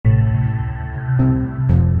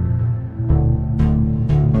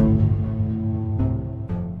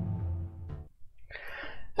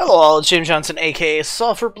all, it's James Johnson, aka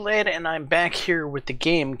Sulphur Blade, and I'm back here with the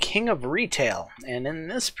game King of Retail. And in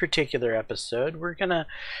this particular episode, we're gonna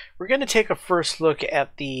take a first look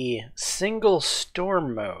at the single store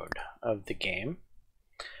mode of the game,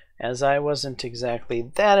 as I wasn't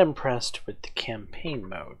exactly that impressed with the campaign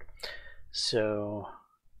mode. So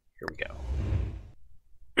here we go.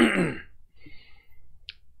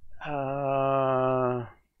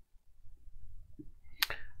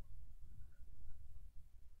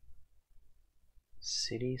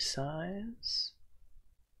 City size.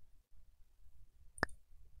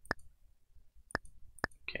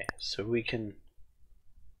 Okay, so we can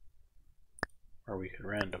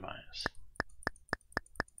randomize.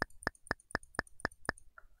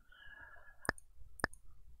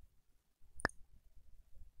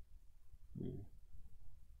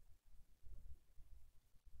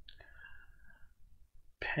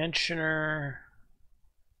 Pensioner,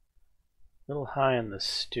 a little high on the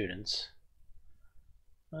students.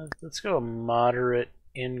 Let's go moderate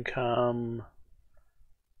income,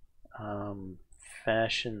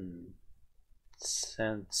 fashion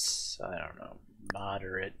sense, I don't know,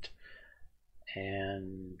 moderate,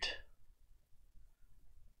 and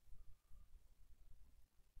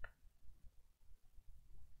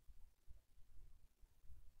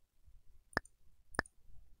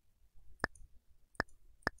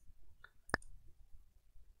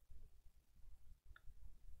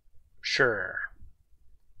sure.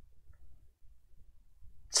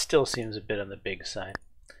 Still seems a bit on the big side.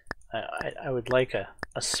 I would like a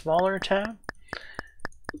smaller town.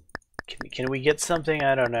 Can we get something,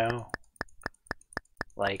 I don't know,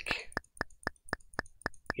 like,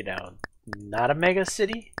 you know, not a mega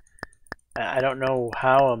city? I don't know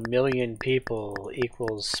how 1 million people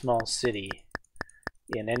equals small city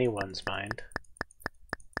in anyone's mind.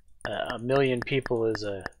 1 million people is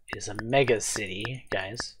a mega city,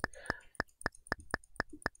 guys.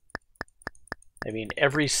 I mean,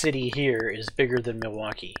 every city here is bigger than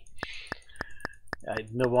Milwaukee.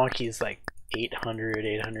 Milwaukee is like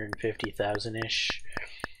 850,000-ish.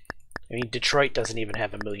 I mean, Detroit doesn't even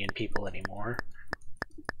have 1 million people anymore.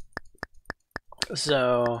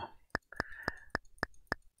 So,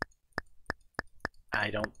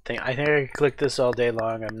 I think I could click this all day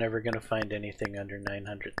long. I'm never going to find anything under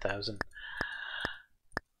 900,000.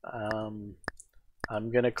 I'm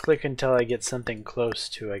going to click until I get something close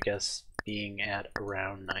to, I guess, being at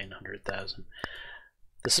around 900,000.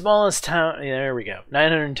 The smallest town, yeah, there we go,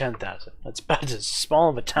 910,000. That's about as small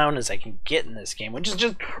of a town as I can get in this game, which is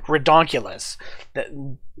just redonkulous.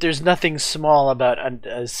 There's nothing small about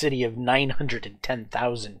a city of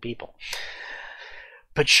 910,000 people.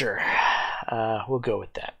 But sure, we'll go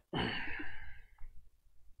with that.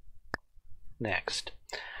 Next.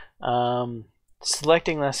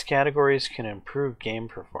 Selecting less categories can improve game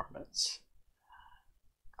performance.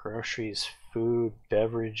 Groceries, food,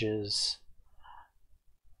 beverages.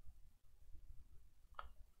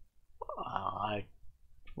 I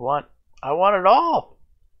want it all.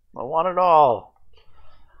 I want it all.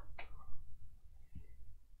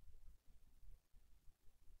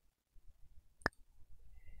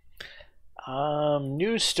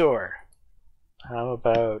 News store. How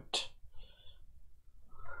about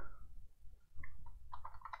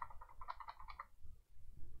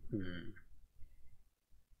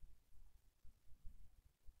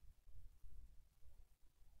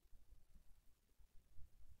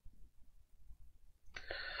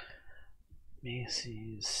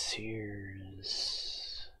Macy's,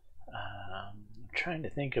 Sears. I'm trying to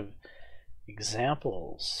think of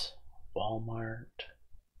examples. Walmart,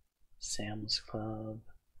 Sam's Club.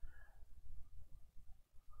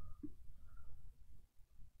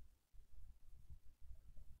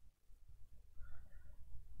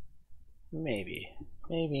 Maybe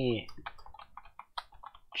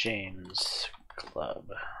Jaames Club.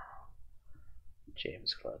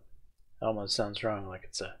 Jaames Club. Almost sounds wrong, like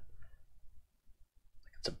it's a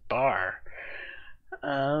bar.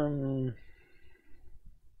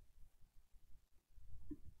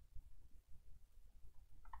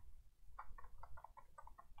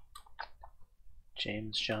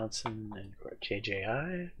 James Johnson and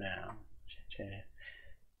JJI? No.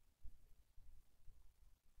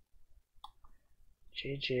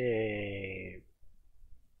 JJ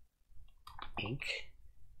Inc?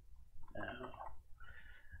 No.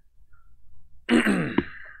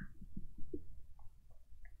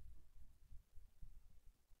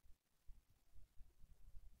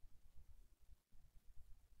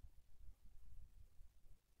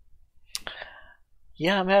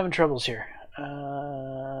 Yeah, I'm having troubles here.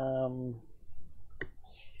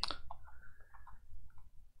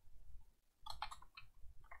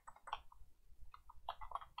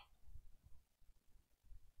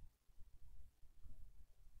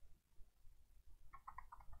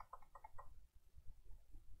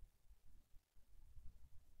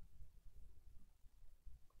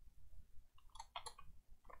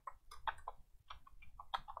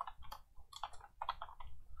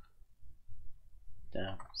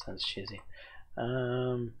 No, sounds cheesy.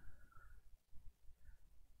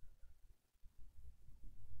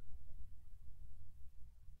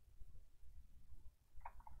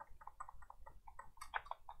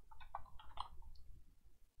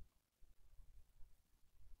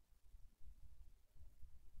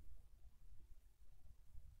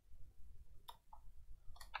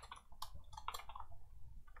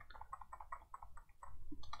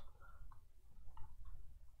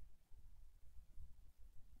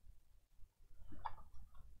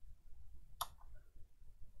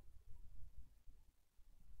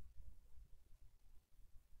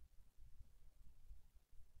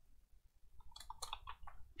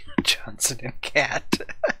 Johnson and Cat.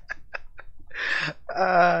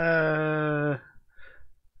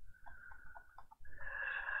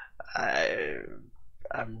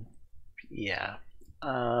 Yeah.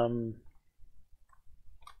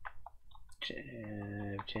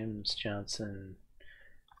 James Johnson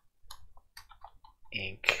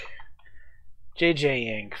Inc. JJ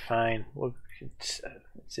Inc. Fine. Well,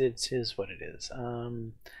 it is what it is.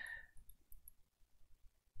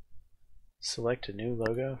 Select a new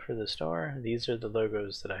logo for the store. These are the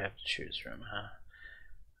logos that I have to choose from, huh?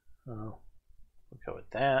 Oh, we'll go with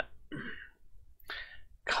that.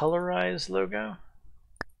 Colorize logo.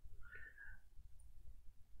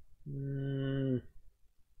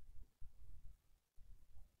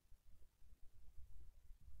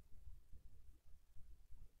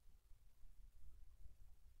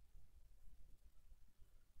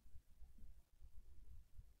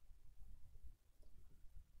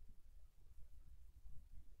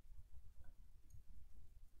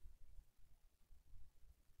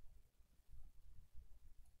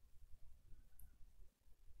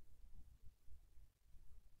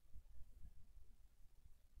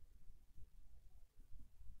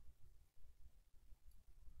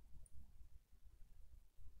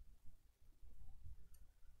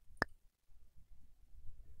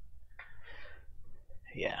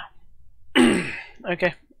 Yeah.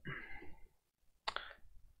 Okay.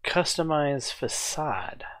 Customize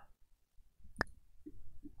facade.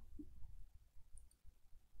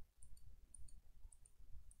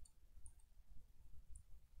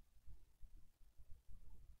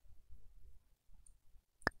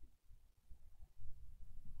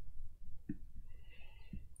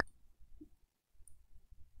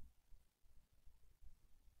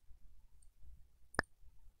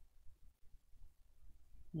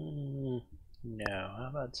 No, how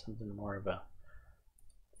about something more of a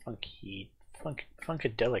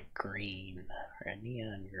funkadelic green or a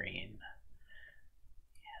neon green?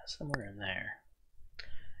 Yeah, somewhere in there.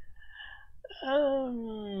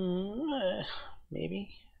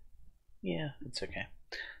 Maybe. Yeah, it's okay.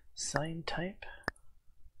 Sign type.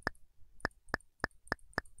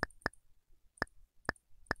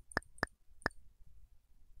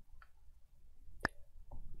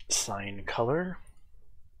 Sign color.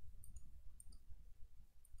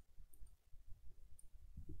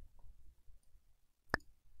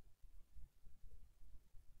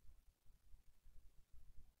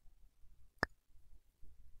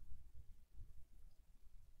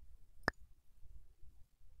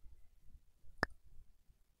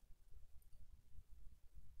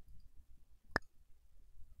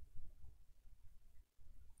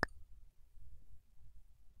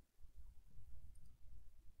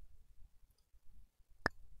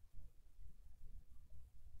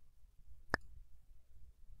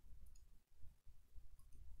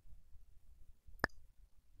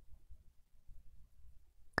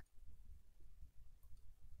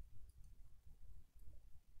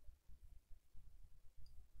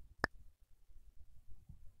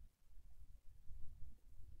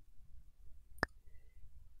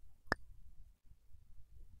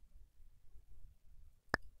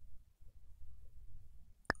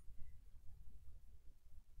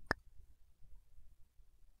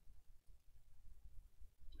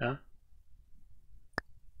 Huh?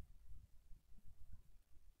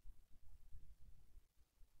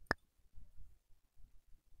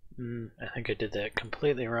 I think I did that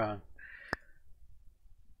completely wrong.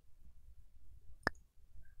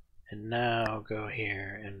 And now go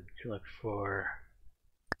here and look for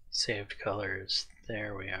saved colors.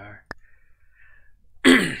 There we are.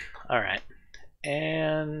 Alright.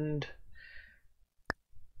 And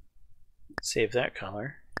save that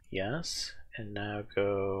color. Yes. And now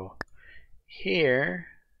go here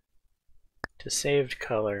to saved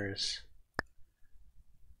colors.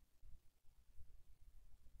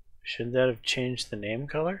 Should that have changed the name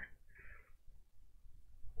color?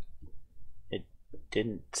 It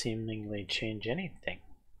didn't seemingly change anything.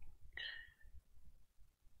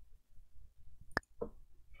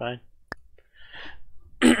 fine.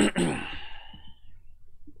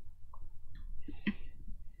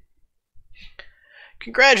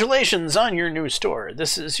 Congratulations on your new store.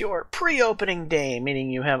 This is your pre-opening day, meaning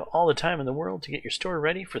you have all the time in the world to get your store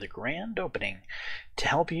ready for the grand opening. To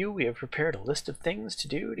help you, we have prepared a list of things to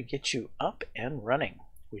do to get you up and running.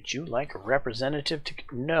 Would you like a representative to...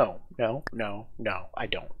 No, I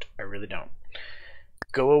don't. I really don't.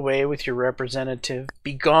 Go away with your representative.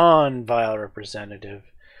 Be gone, vile representative.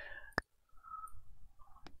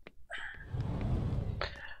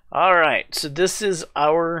 Alright, so this is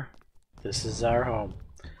our home.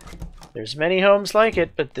 There's many homes like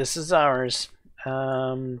it, but this is ours.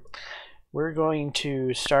 We're going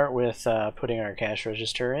to start with putting our cash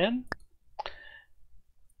register in,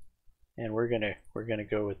 and we're gonna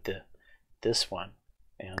go with this one.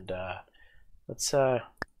 And let's no,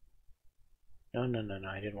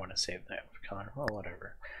 I didn't want to save that color. Well,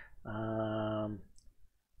 whatever.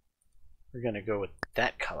 We're gonna go with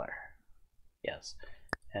that color. Yes,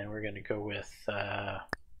 and we're gonna go with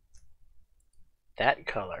that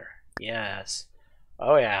color. Yes.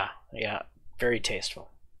 Oh yeah, yeah. Very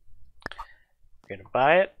tasteful. We're gonna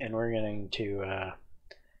buy it, and we're going to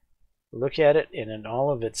look at it in all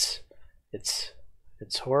of its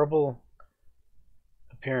horrible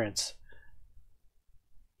appearance.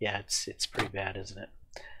 Yeah, it's pretty bad, isn't it?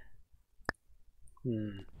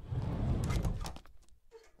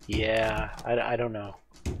 Yeah, I don't know.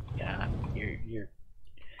 Yeah, you're.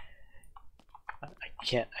 I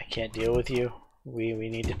can't deal with you. We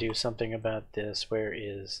need to do something about this. Where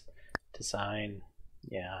is design?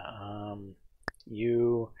 Yeah,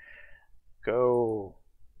 you go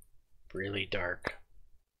really dark.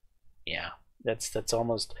 Yeah, that's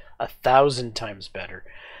almost 1,000 times better.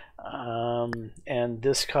 And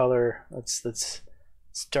this color, let's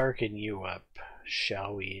darken you up,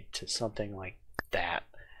 shall we, to something like that.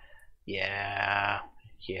 Yeah,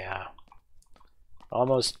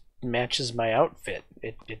 almost matches my outfit.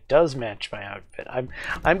 It does match my outfit.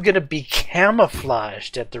 I'm gonna be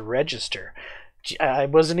camouflaged at the register. I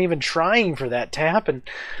wasn't even trying for that to happen.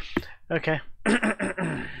 Okay.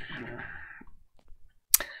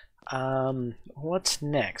 What's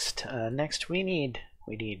next? Next we need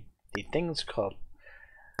the things called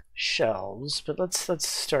shelves, but let's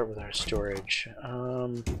start with our storage.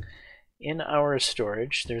 In our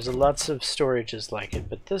storage, there's lots of storages like it,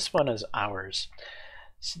 but this one is ours,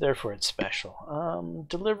 so therefore it's special.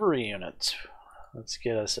 Delivery units. Let's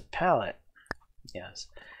get us a pallet. Yes,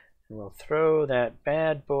 and we'll throw that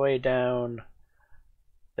bad boy down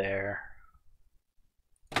there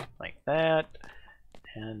like that,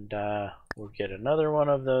 and we'll get another one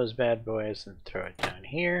of those bad boys and throw it down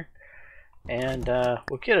here, and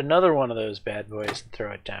we'll get another one of those bad boys and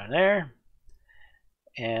throw it down there,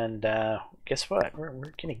 and guess what, we're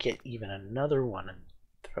gonna get even another one and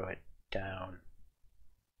throw it down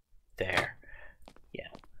there. Yeah,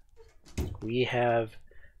 we have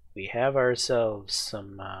ourselves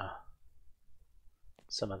some of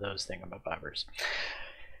those thingamabobbers.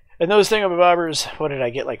 And those thingamabobbers, what did I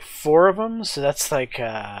get, like 4 of them? So that's like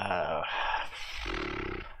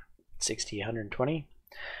 60, 120.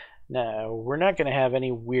 Now, we're not going to have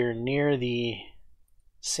anywhere near the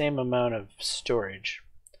same amount of storage,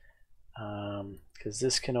 because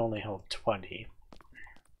this can only hold 20.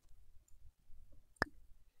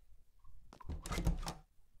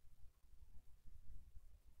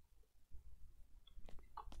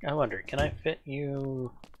 I wonder, can I fit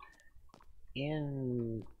you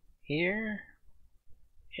in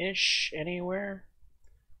here-ish anywhere?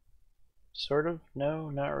 Sort of? No,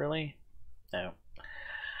 not really? No.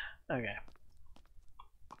 Okay.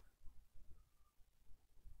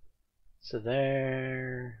 So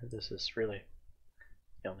there, this is really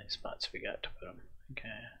the only spots we got to put them.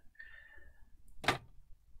 Okay.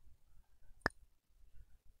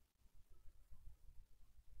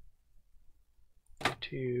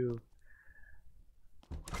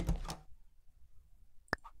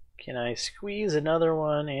 Can I squeeze another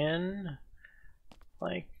one in?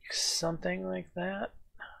 Like something like that?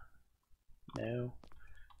 No.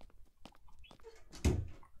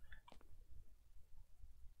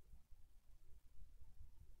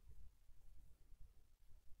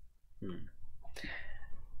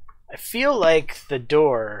 I feel like the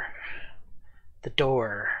door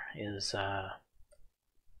is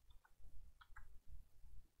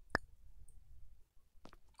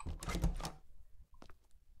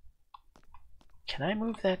Can I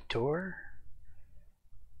move that door?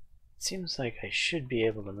 It seems like I should be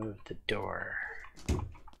able to move the door.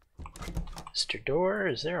 Mr. Door,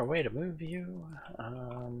 is there a way to move you?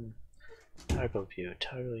 Toggle view,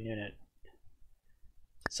 toggle unit.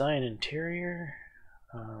 Design interior.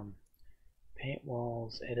 Paint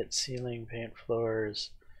walls, edit ceiling, paint floors,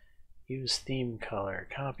 use theme color,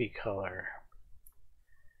 copy color.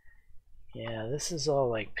 Yeah, this is all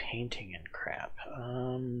like painting and crap.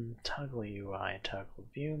 Toggle UI, toggle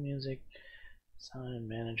view, music, sign,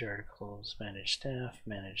 manage articles, manage staff,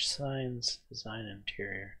 manage signs, design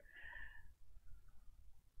interior.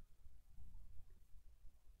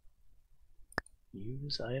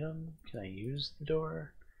 Use item, can I use the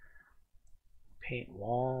door? Paint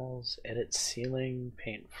walls, edit ceiling,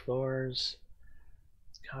 paint floors,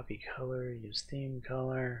 copy color, use theme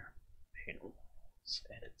color, paint walls,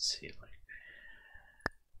 edit ceiling.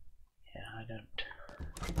 Yeah, I don't.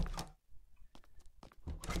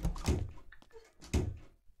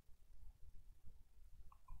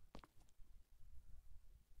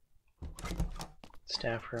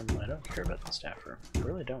 Staff room, I don't care about the staff room. I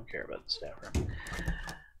really don't care about the staff room.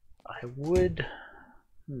 I would,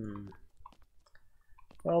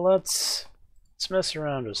 well, let's mess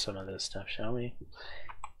around with some of this stuff, shall we?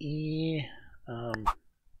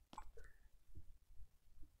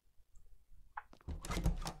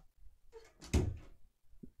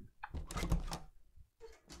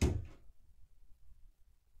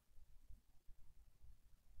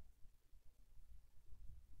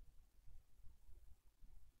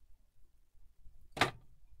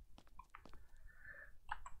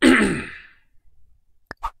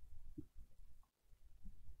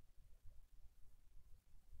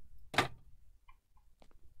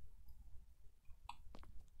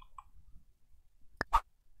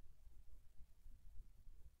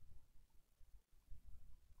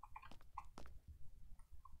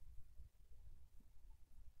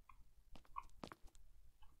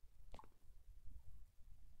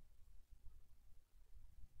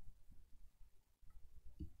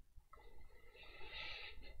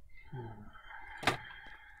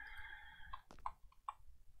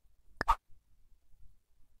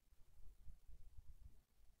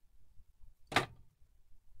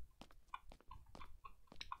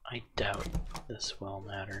 I doubt this will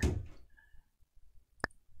matter.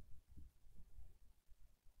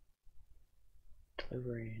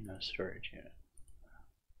 Delivery, no storage unit.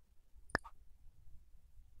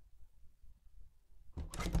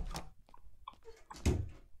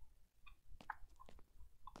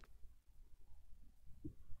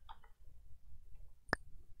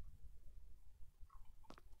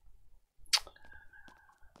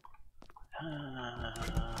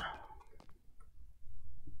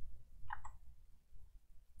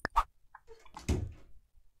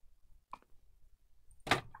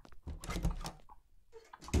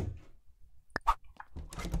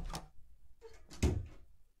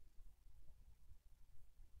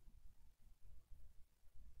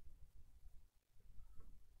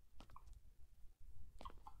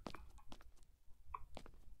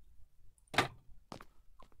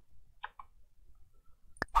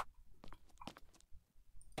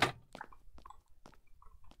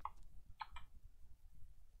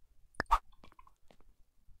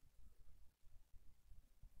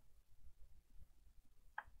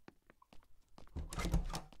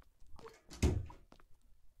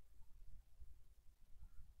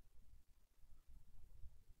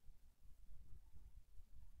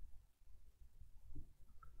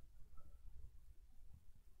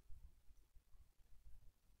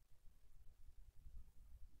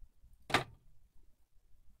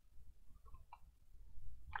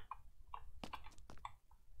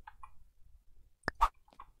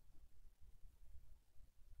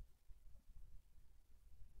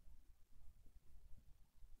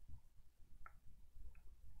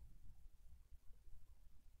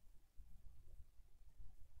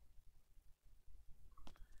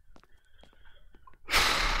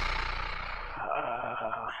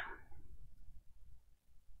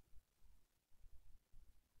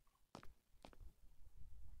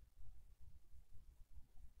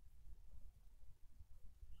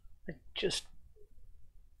 Just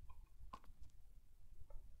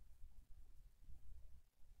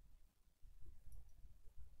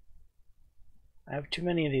I have too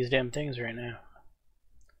many of these damn things right now.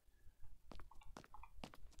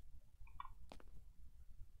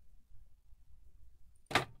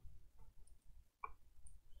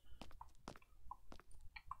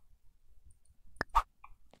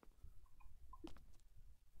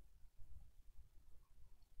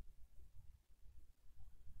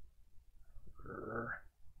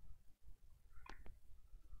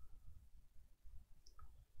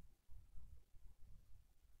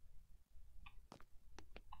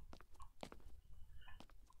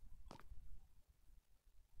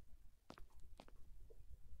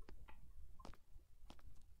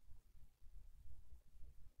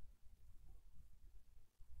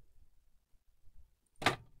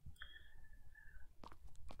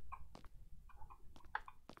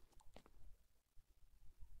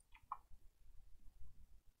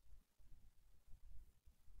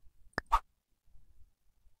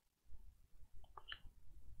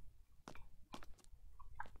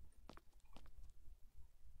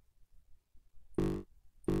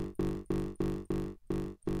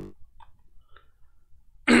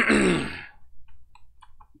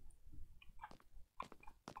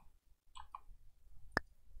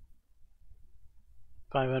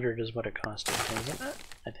 500 is what it costed, isn't it?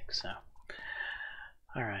 I think so.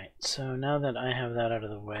 Alright, so now that I have that out of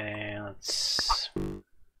the way, let's... There's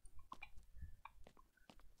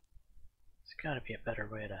gotta be a better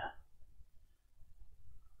way to...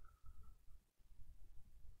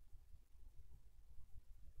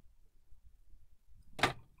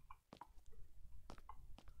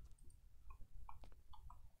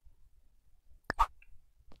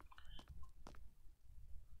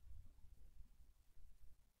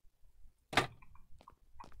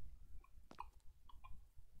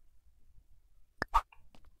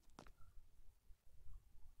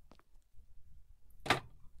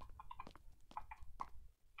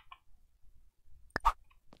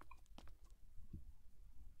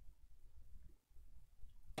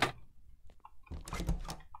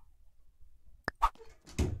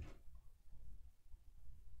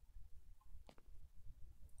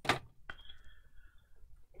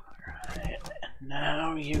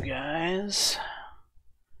 Now, you guys.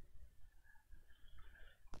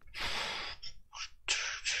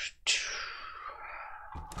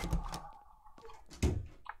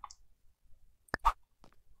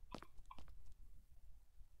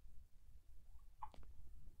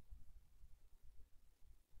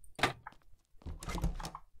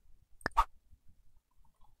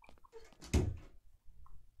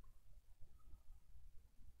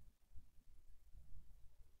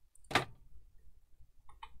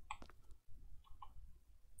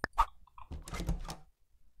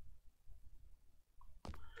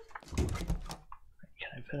 Can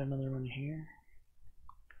I fit another one here?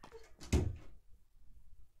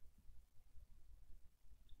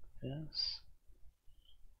 Yes.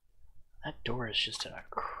 That door is just in a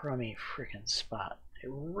crummy freaking spot. It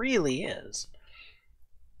really is.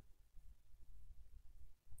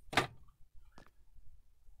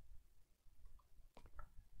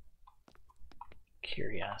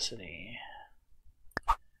 Curiosity.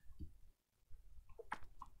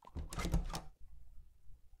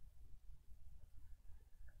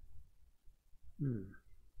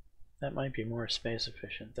 That might be more space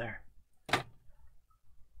efficient there.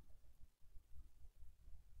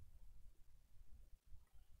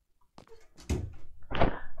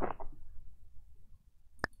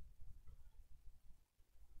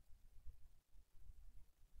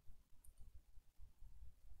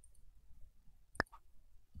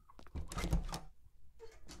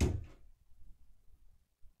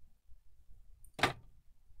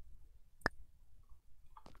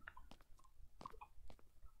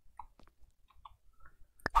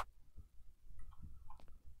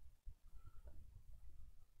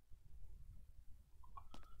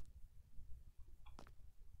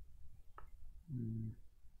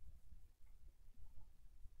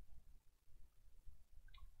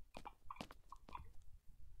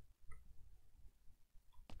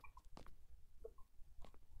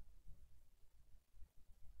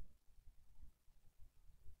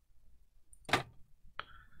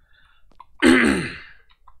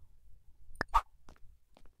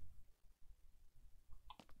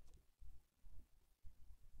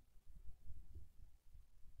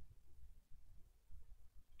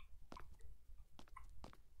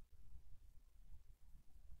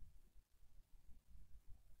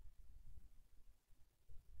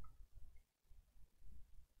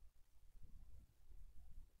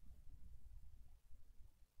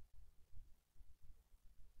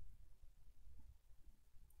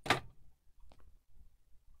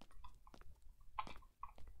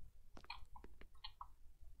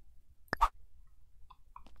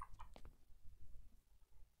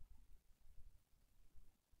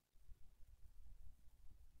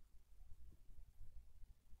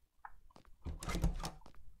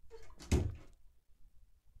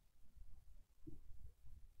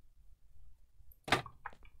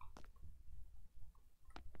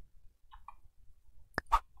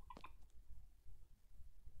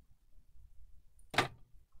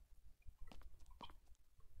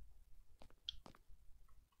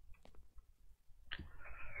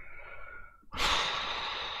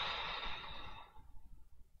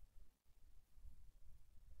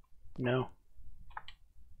 No.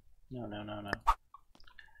 No, no, no, no.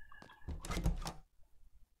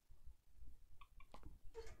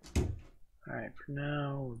 Alright, for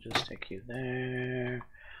now, we'll just stick you there.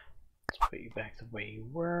 Let's put you back the way you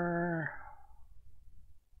were.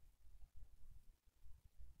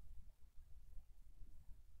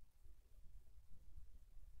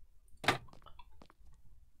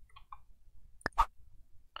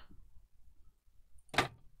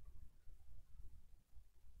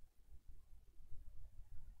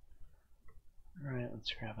 Alright,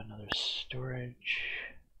 let's grab another storage.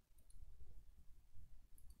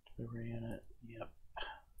 Delivery unit. Yep.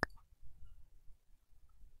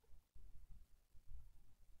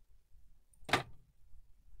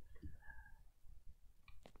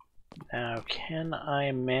 Now, can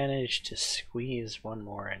I manage to squeeze one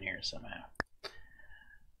more in here somehow?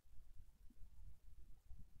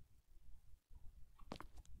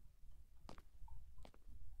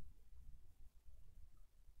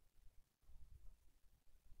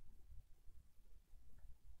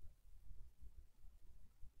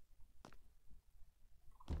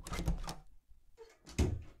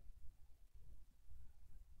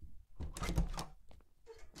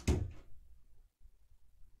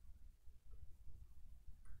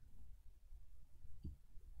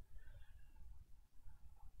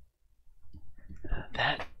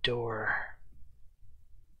 That door.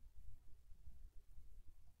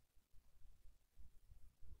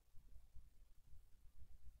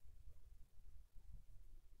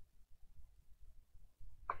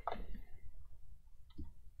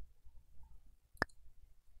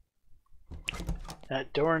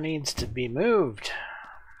 That door needs to be moved.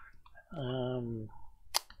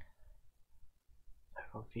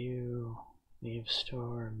 View, leave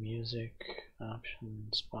store, music,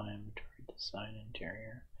 options, buy inventory, design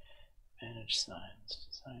interior, manage signs,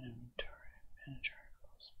 design inventory, manage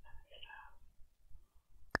articles, manage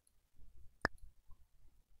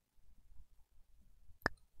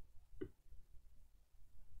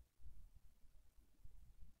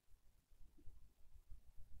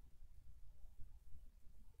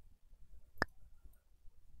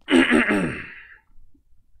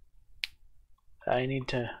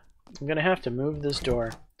I'm gonna have to move this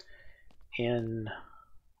door in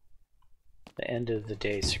the end of the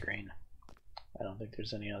day screen. I don't think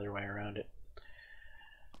there's any other way around it.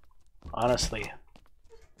 Honestly,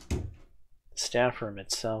 the staff room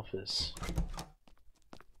itself is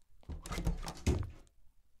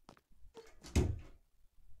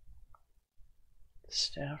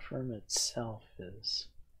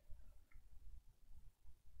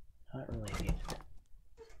not really needed.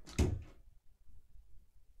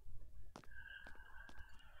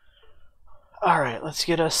 Alright, let's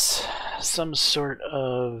get us some sort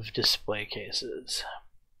of display cases.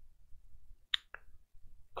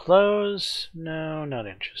 Clothes? No, not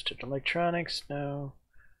interested. Electronics? No.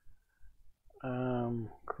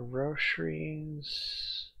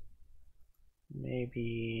 Groceries?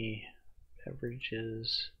 Maybe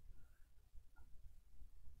beverages.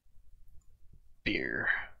 Beer.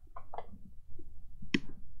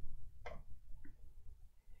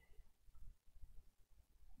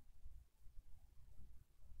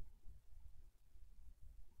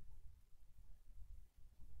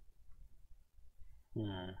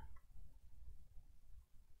 Hmm.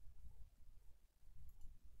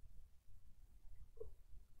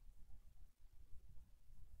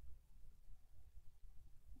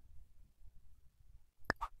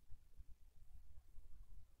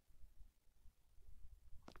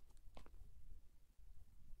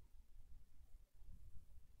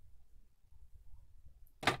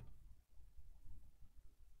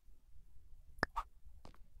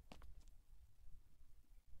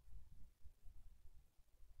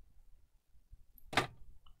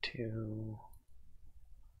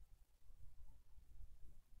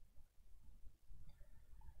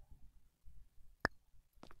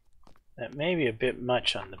 That may be a bit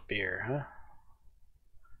much on the beer, huh?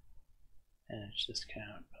 Manage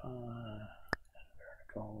discount.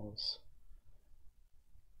 Articles.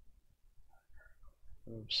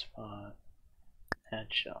 Move spot. Add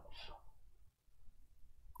shelf.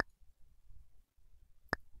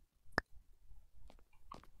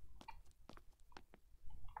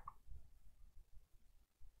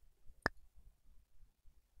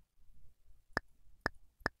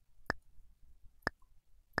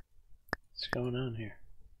 What's going on here?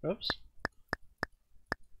 Oops.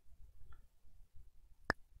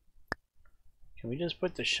 Can we just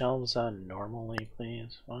put the shelves on normally,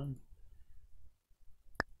 please? 1,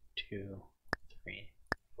 2, 3,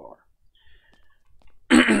 4.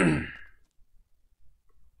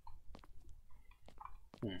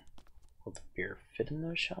 Will the beer fit in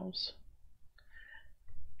those shelves?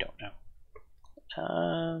 Don't know.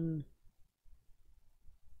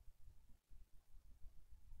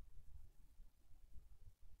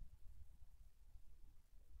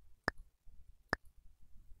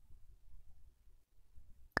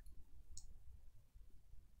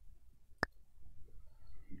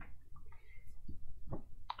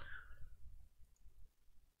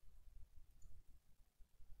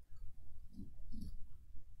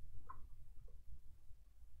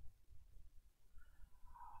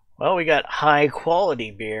 Well, we got high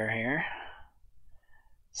quality beer here.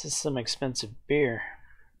 This is some expensive beer.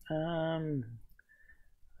 Oh,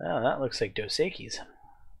 that looks like Dos Equis.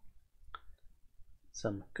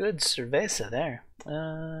 Some good cerveza there.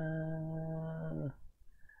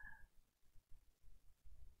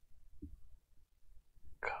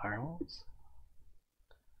 Carl's.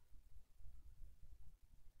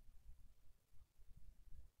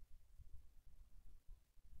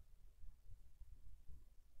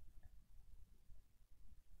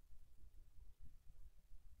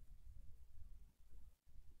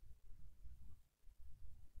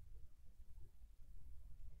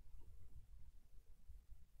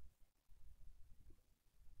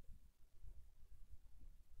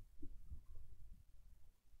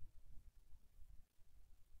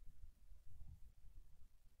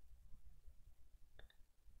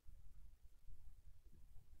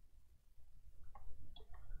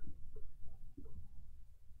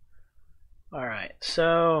 Alright,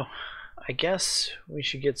 so I guess we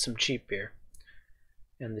should get some cheap beer.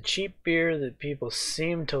 And the cheap beer that people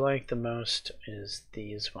seem to like the most is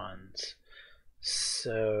these ones.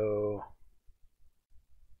 So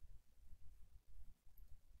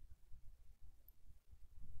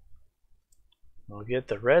we'll get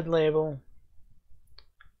the red label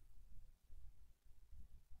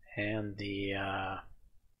and the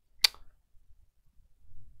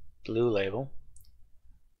blue label.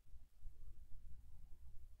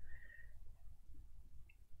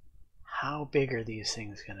 How big are these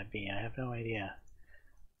things going to be? I have no idea.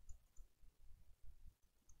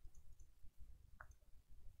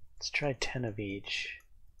 Let's try 10 of each.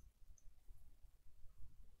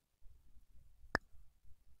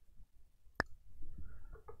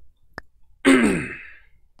 Is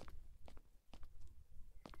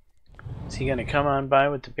he going to come on by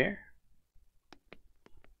with the beer?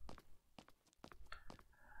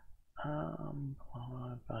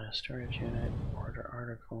 Buy a storage unit, order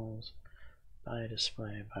articles, buy a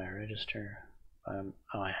display, buy a register. Oh,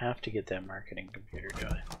 I have to get that marketing computer, do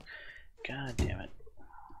I? God damn it.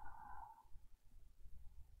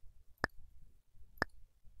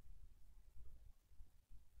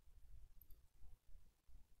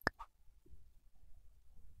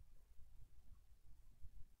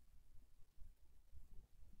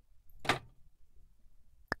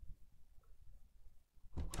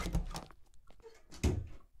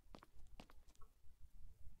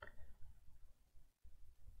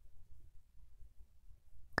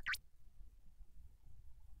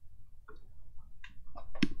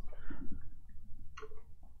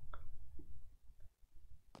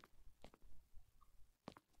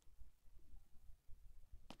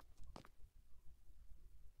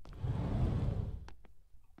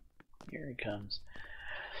 Here he comes.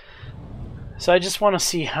 So I just want to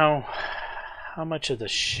see how much of the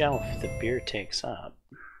shelf the beer takes up.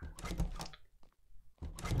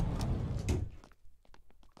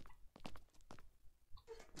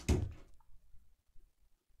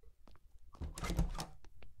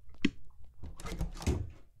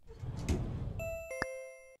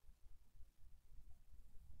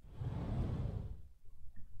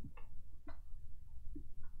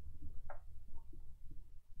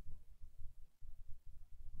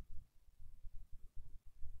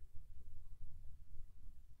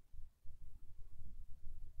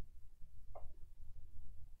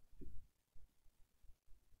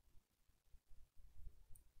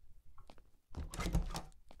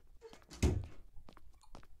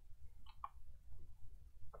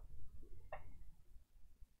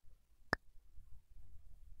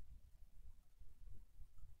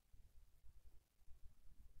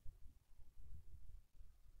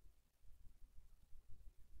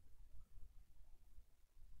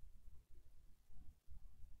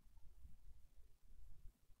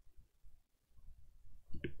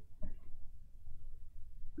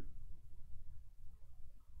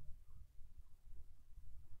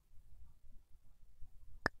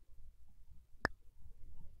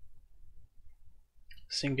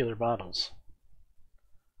 Singular bottles.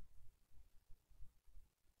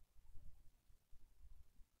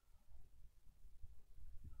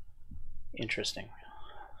 Interesting.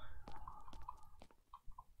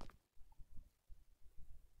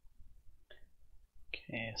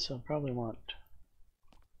 Okay, so I'll probably want,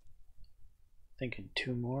 thinking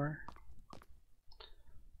 2 more.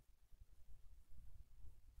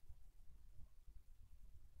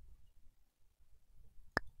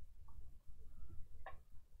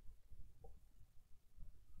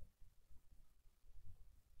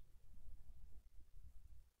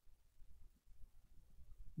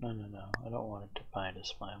 No, I don't want it to buy a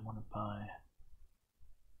display. I want to buy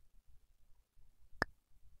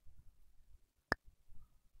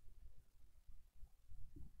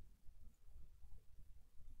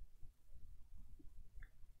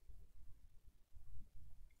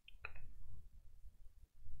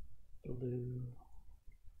blue,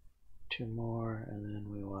 2 more, and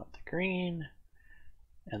then we want the green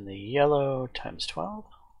and the yellow times 12.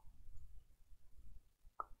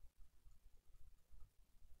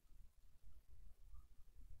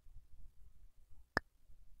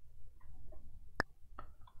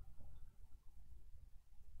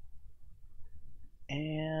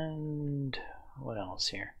 And what else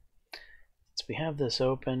here? Since we have this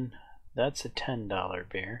open, that's a $10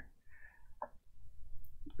 beer.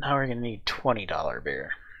 Now we're going to need $20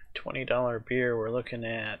 beer. $20 beer, we're looking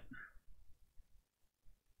at,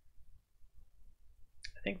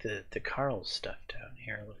 I think the Carl stuff down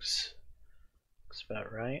here looks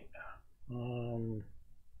about right.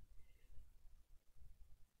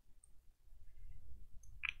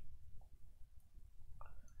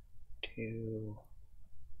 2,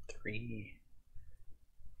 3,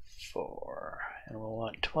 4, and we'll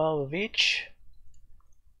want 12 of each.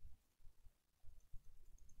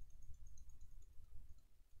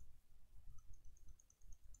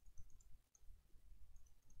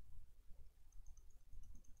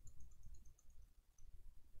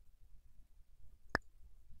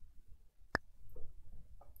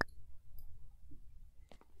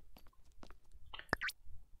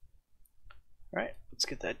 Alright, let's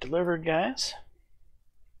get that delivered, guys.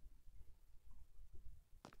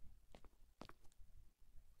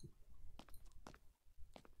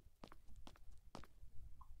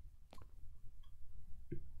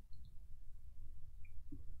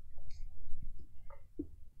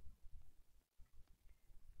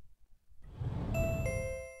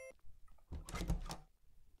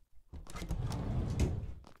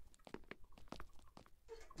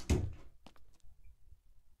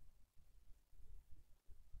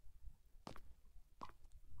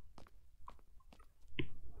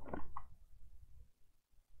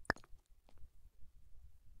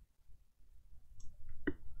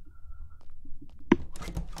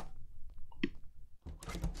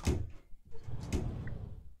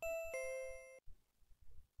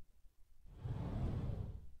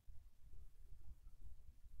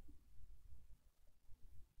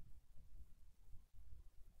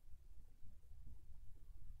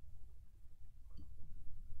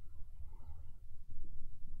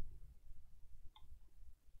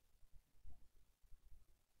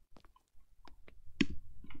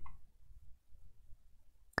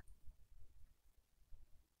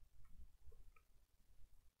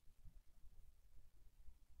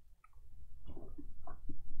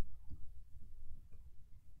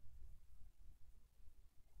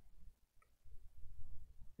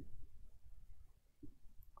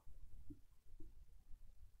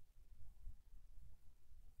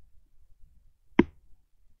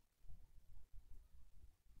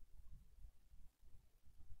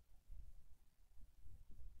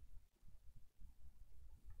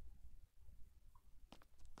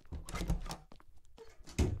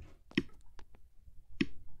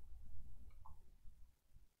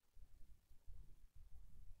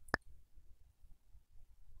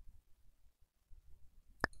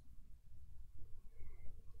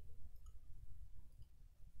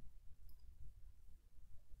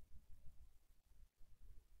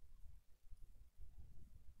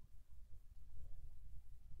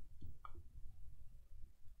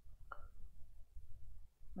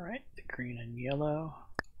 Alright, the green and yellow.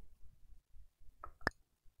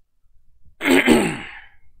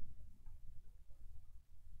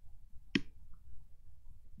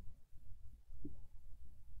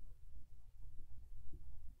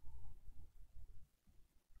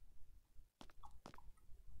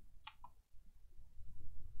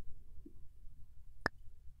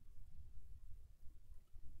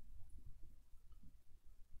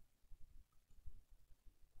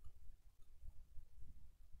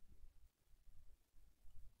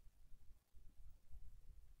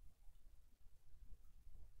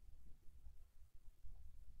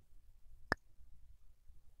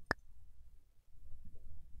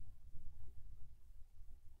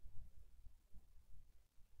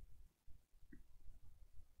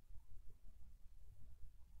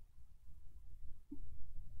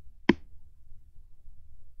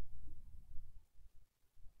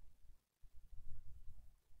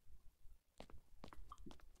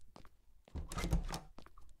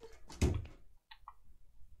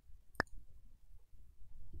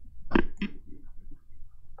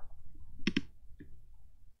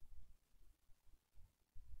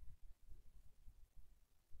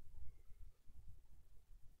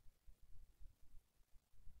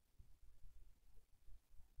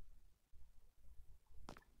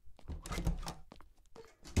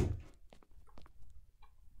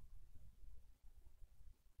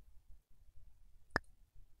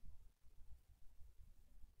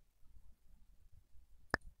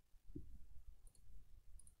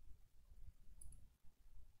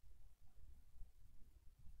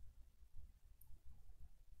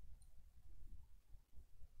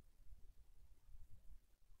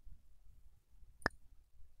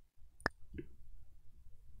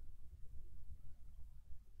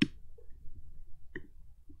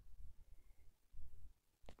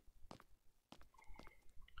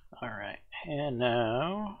 And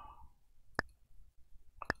now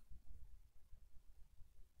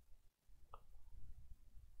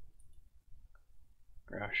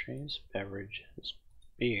groceries, beverages,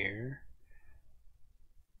 beer.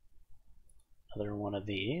 Another one of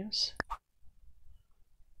these.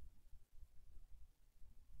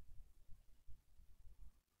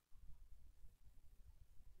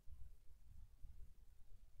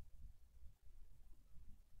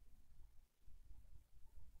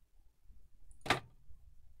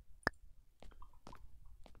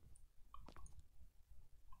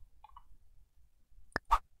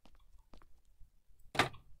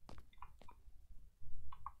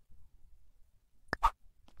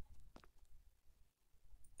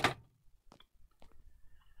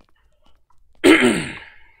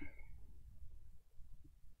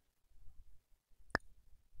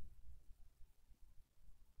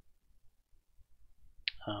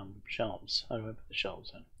 Shelves. How do I put the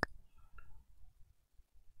shelves in?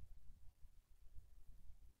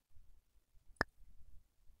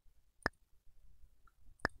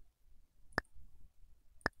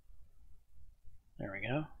 There we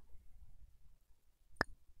go.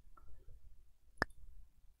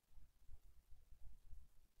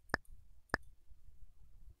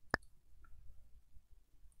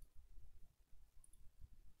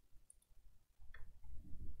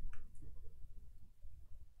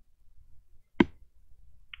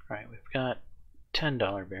 Alright, we've got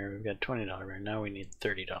 $10 beer, we've got $20 beer, now we need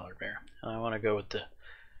 $30 beer. And I want to go with the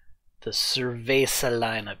Cerveza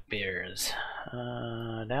line of beers.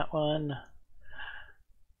 That one.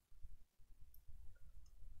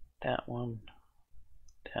 That one.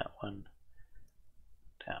 That one.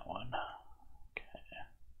 That one.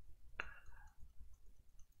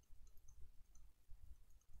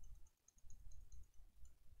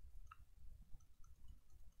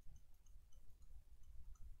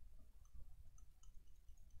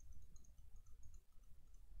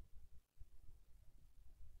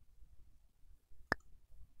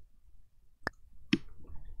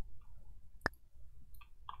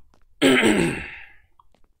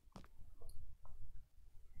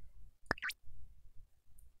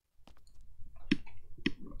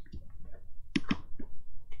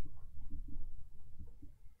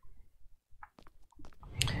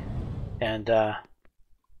 And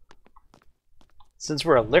since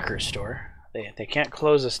we're a liquor store, they can't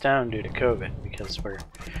close us down due to COVID because we're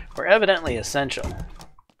evidently essential.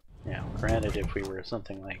 Yeah, granted, if we were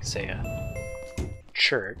something like, say, a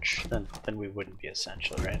church, then we wouldn't be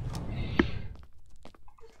essential, right?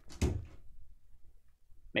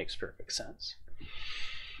 Makes perfect sense.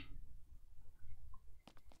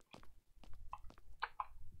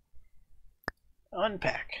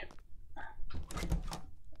 Unpack.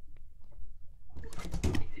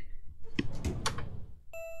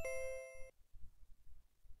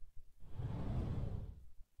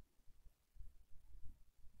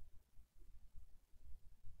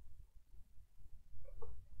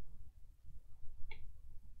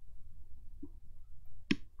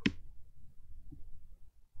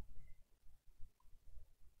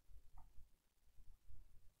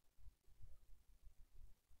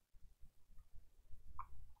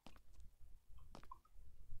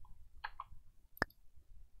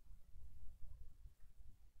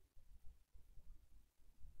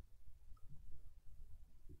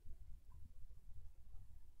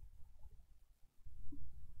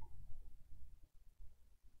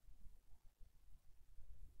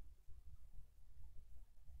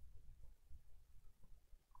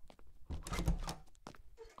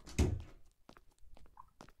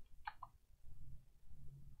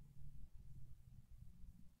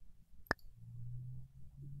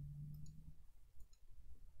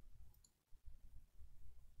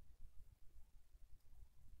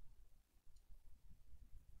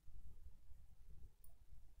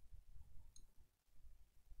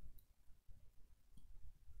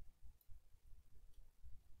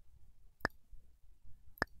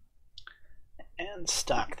 And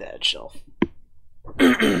stock that shelf.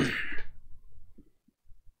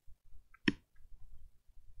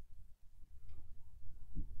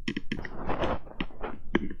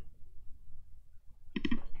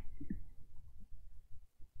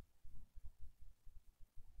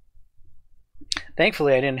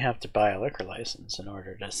 Thankfully, I didn't have to buy a liquor license in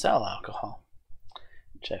order to sell alcohol,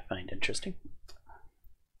 which I find interesting.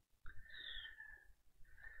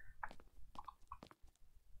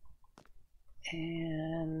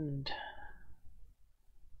 And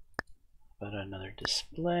about another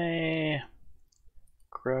display,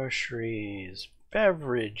 groceries,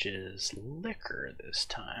 beverages, liquor this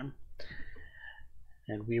time.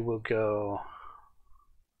 And we will go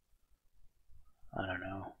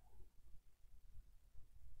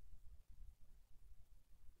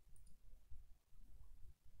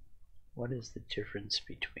What is the difference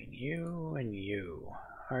between you and you?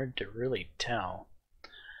 Hard to really tell.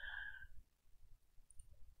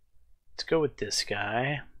 Let's go with this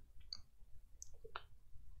guy.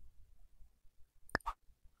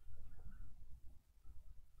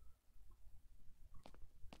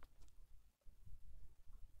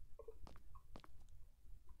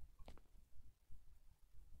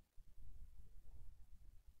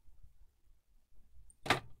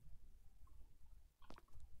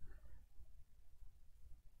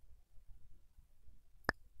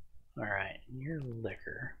 Alright, your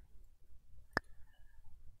liquor.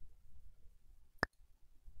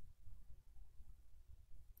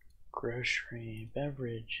 Grocery,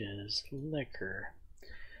 beverages, liquor.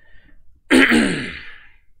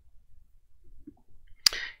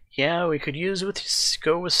 Yeah, we could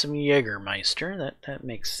go with some Jägermeister. That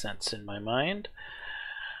makes sense in my mind.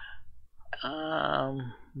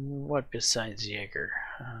 What besides Jaeger?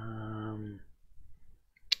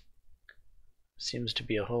 Seems to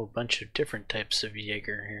be a whole bunch of different types of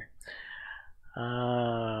Jaeger here.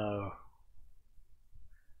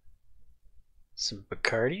 Some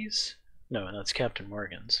Bacardis? No, that's Captain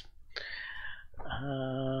Morgan's.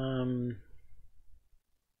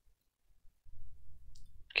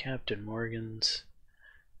 Captain Morgan's.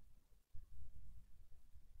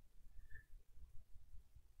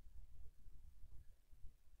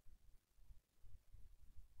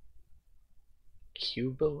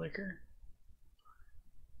 Cuba liquor?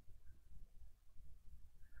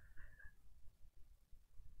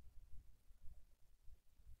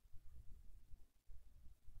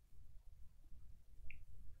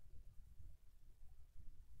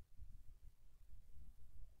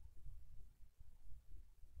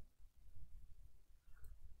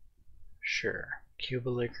 Sure, Cuba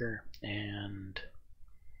liquor and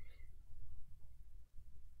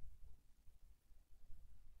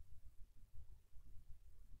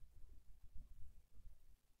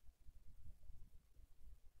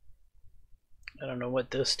I don't know what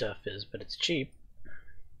this stuff is, but it's cheap.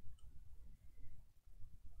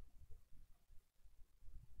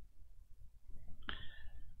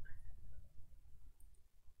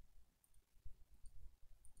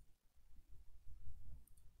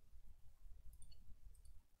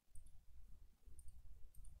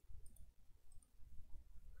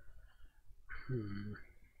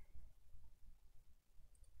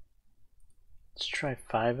 Let's try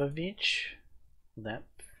 5 of each. I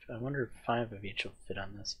wonder if 5 of each will fit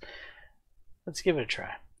on this. Let's give it a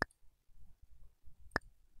try.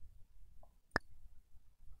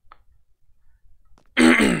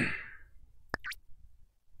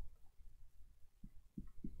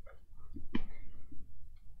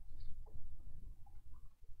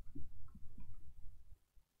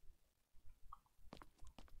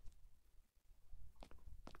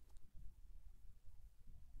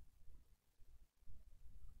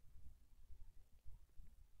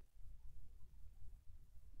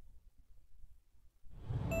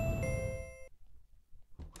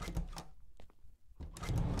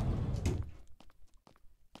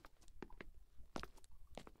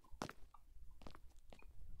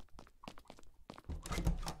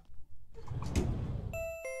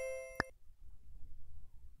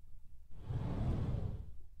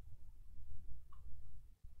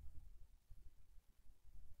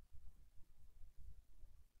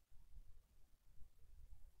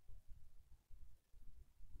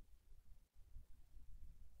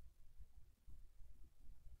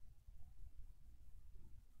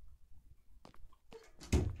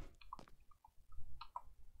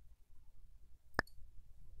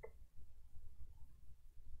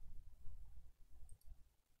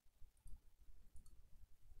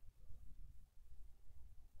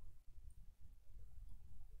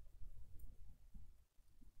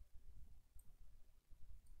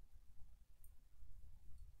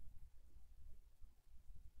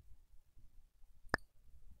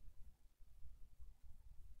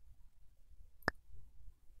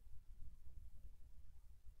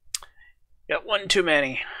 Got one too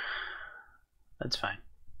many. That's fine.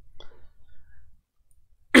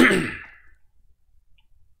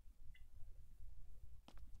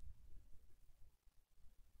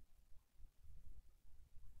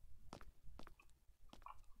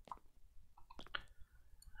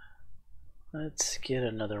 Let's get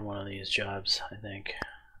another one of these jobs, I think.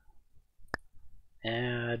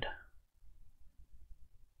 Add.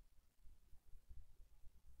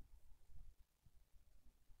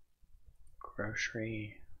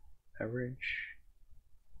 Grocery, beverage.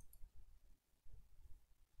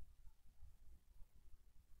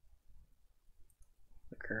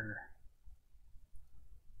 Liquor.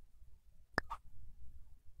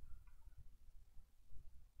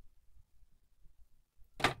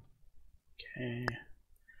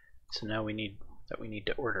 So now we need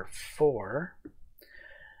to order 4.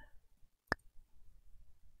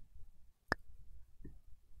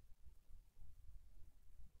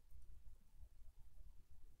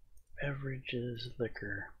 Beverages,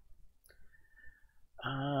 liquor.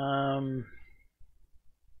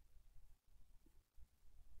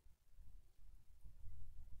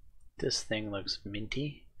 This thing looks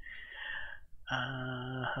minty.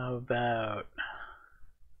 How about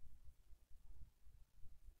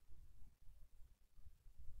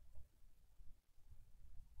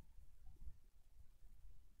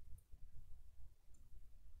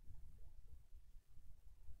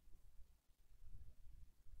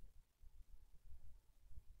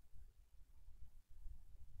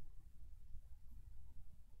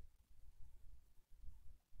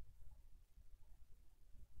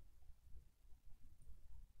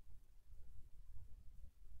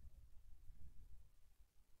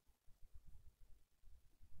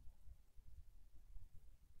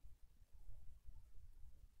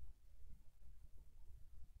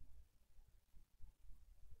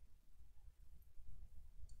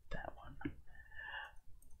that one?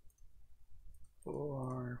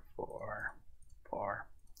 4, 4, 4,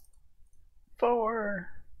 4.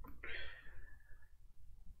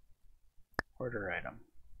 Order item.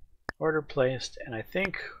 Order placed, and I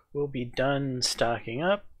think we'll be done stocking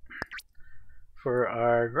up for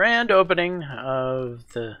our grand opening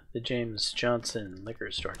of the James Johnson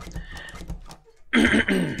liquor store.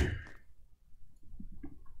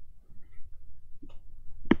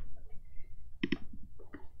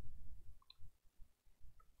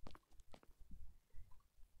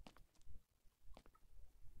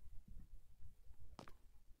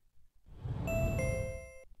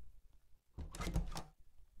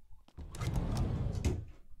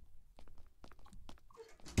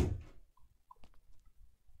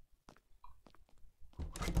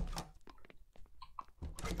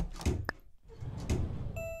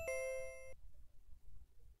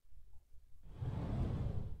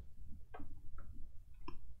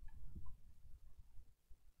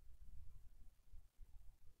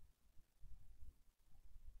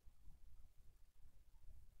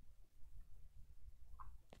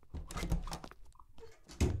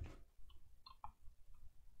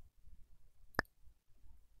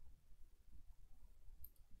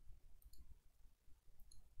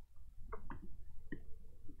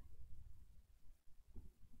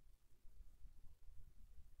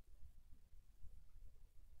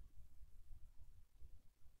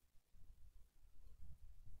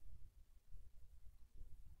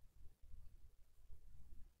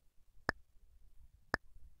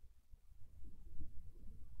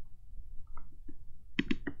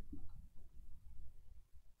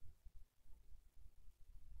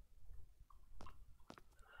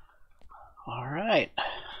 All right,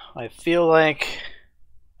 I feel like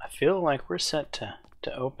we're set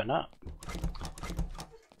to open up.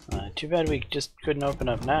 Too bad we just couldn't open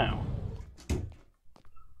up now.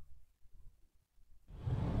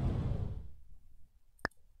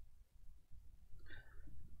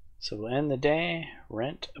 So we'll end the day.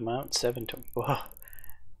 Rent amount 7 to. Whoa,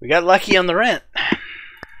 we got lucky on the rent.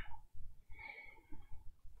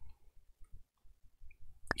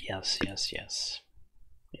 Yes, yes, yes.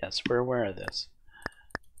 Yes, we're aware of this.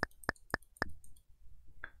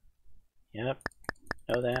 Yep,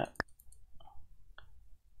 know that.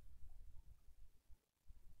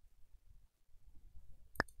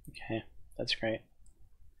 Okay, that's great.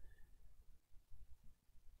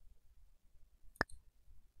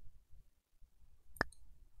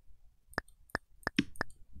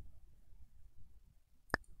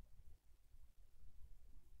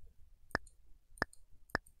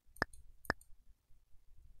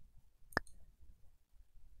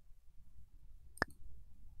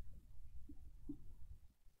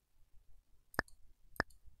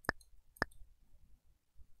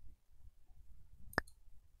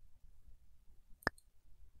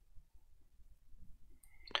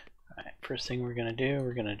 First thing we're going to do,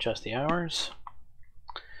 we're going to adjust the hours.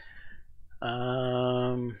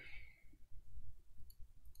 9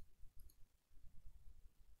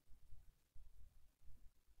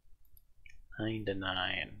 to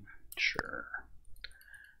 9, sure.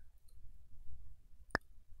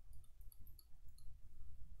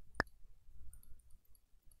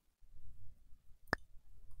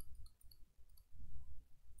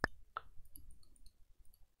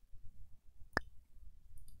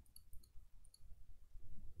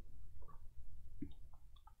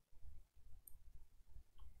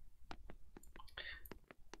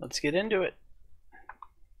 Let's get into it.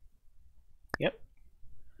 Yep.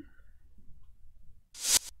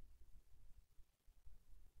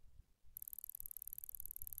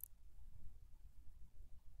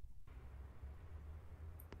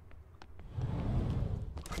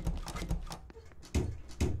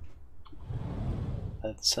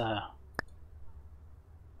 let's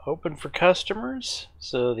open for customers.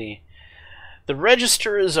 So the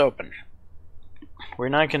register is open. We're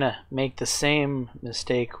not gonna make the same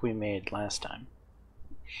mistake we made last time.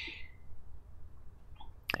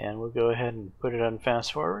 And we'll go ahead and put it on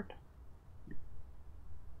fast forward.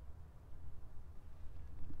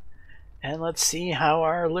 And let's see how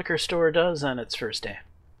our liquor store does on its first day.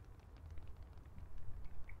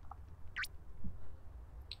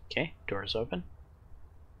 Okay, doors open.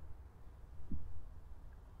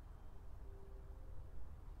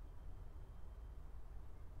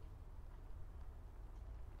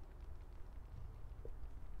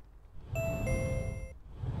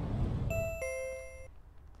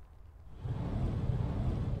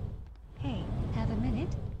 Hey, have a minute?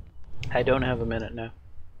 I don't have a minute now.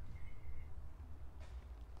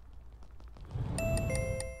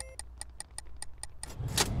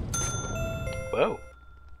 Whoa,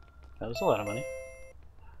 that was a lot of money.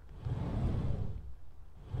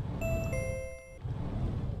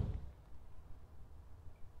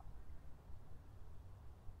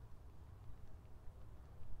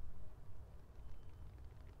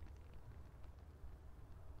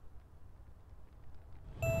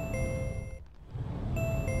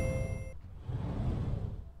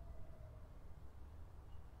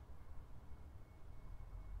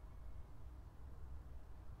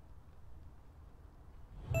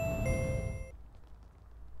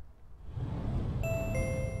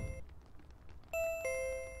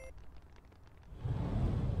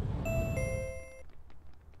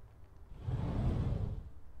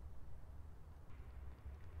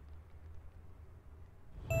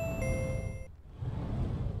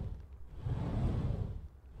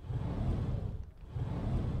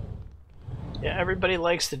 Yeah, everybody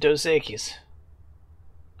likes the Dos Equis.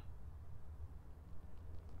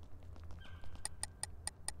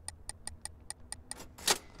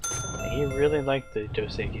 He really liked the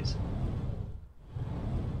Dos Equis.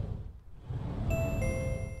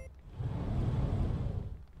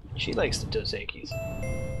 She likes the Dos Equis.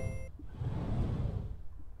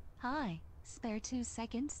 Hi, spare 2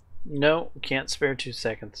 seconds? No, can't spare 2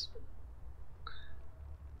 seconds.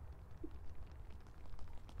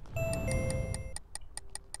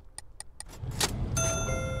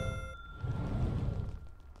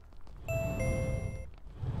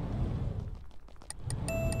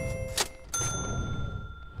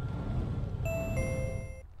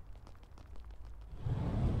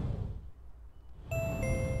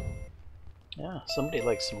 Yeah, somebody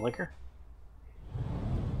likes some liquor.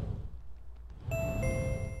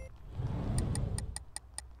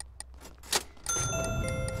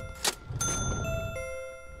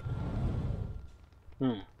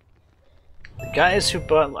 The guys who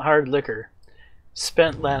bought hard liquor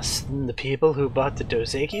spent less than the people who bought the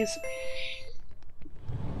Dos Equis?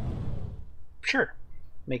 Sure,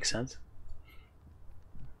 makes sense.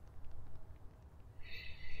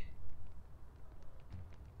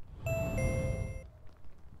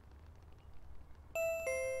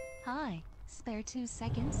 Hi, spare 2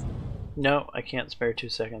 seconds? No, I can't spare 2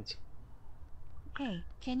 seconds. Hey,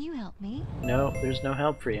 can you help me? No, there's no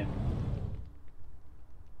help for you.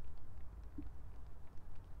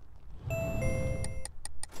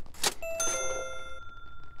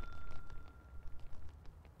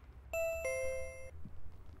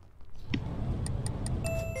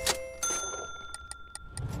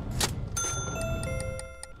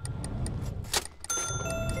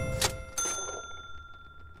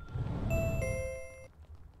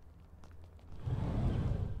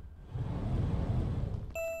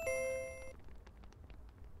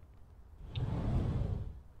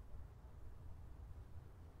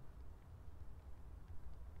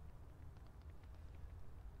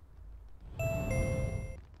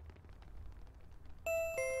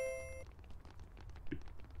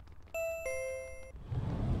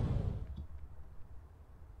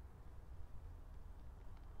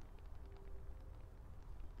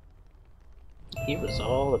 He was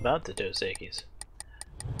all about the Dos Equis.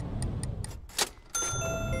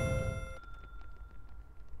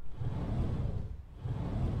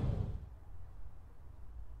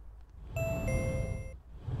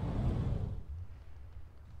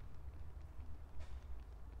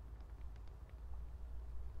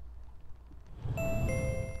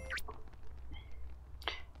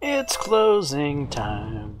 It's closing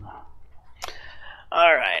time.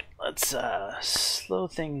 Alright, let's slow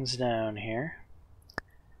things down here.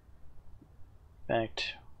 In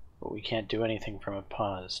fact, but we can't do anything from a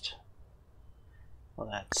paused. Well,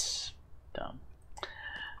 that's dumb.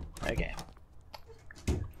 Okay.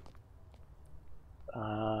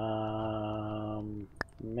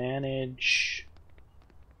 Manage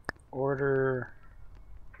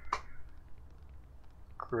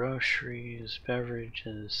groceries,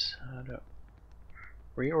 beverages.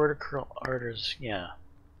 Reorder curl orders. Yeah.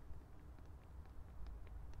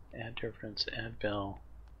 Add difference. Add bill.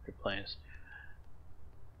 Replace.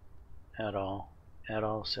 Add all. Add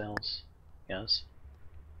all sales. Yes.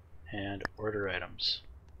 And order items.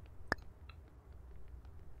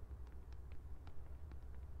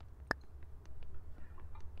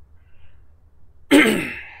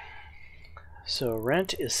 So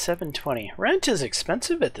rent is $720. Rent is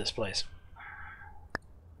expensive at this place.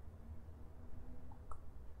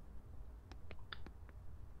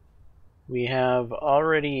 We have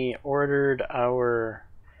already ordered our...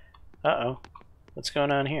 Uh-oh. What's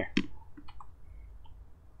going on here?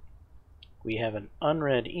 We have an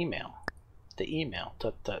unread email. The email.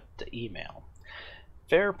 The email.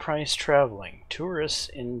 Fair price traveling. Tourists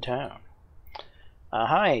in town.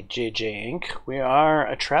 Hi, JJ Inc. We are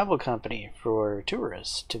a travel company for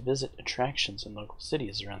tourists to visit attractions in local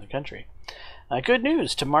cities around the country. Good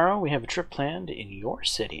news! Tomorrow we have a trip planned in your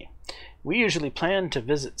city. We usually plan to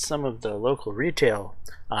visit some of the local retail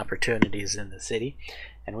opportunities in the city,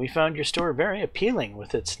 and we found your store very appealing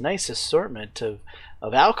with its nice assortment of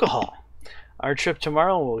alcohol. Our trip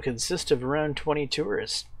tomorrow will consist of around 20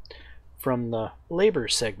 tourists from the labor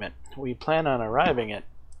segment. We plan on arriving at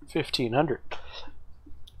 1500.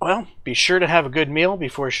 Well, be sure to have a good meal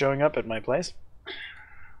before showing up at my place.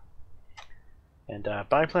 And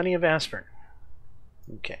buy plenty of aspirin.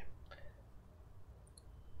 Okay.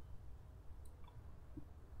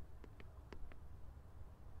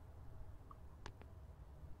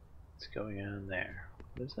 What's going on there?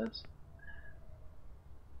 What is this?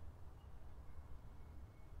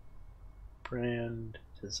 Brand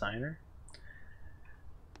designer?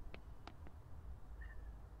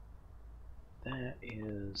 That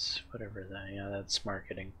is whatever that. Yeah, that's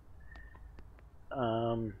marketing.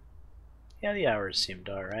 Yeah, the hours seemed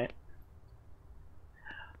all right.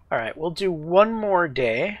 All right, we'll do one more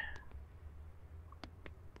day.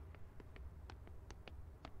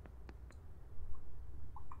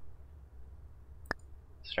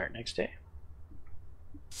 Start next day.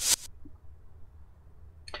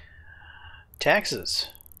 Taxes.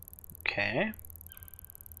 Okay.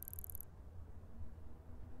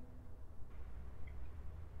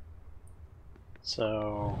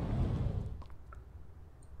 So,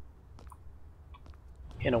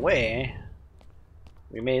 in a way,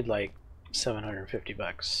 we made like 750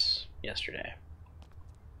 bucks yesterday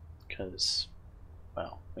because,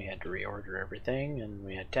 well, we had to reorder everything and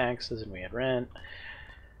we had taxes and we had rent.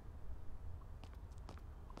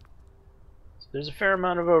 So there's a fair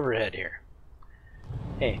amount of overhead here.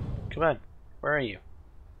 Hey, come on, where are you?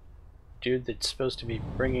 Dude that's supposed to be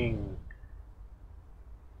bringing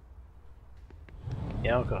the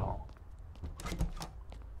alcohol. I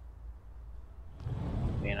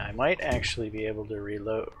mean, I might actually be able to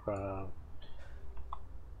reload.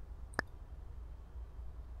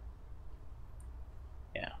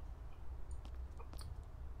 Yeah.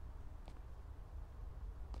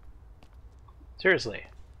 Seriously,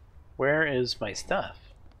 where is my stuff?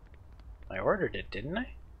 I ordered it, didn't I?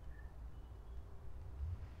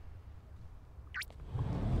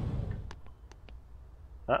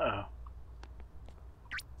 Uh-oh.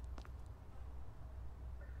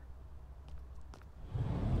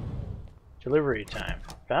 Delivery time.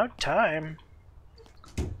 About time.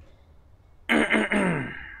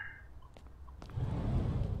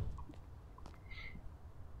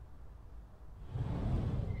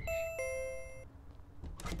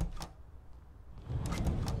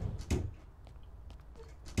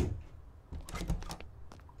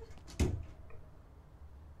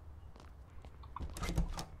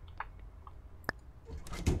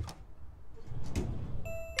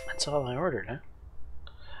 That's all I ordered, huh?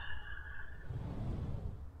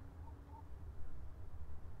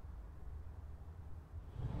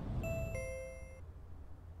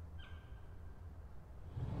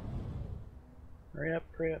 Hurry up,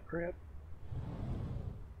 hurry up, hurry up.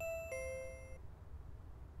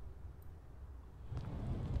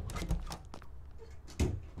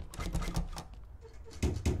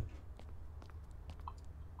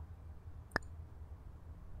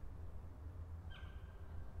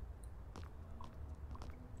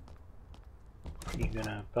 You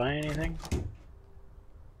gonna buy anything?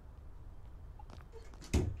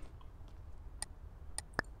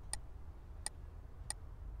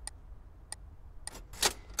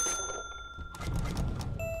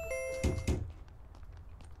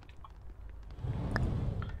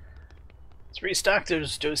 Let's restock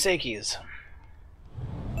those Dos Equis.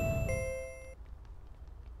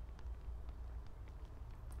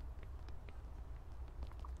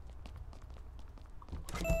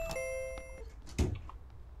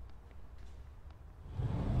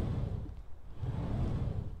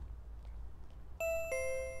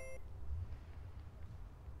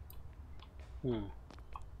 Hmm.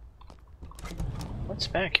 What's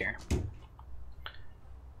back here?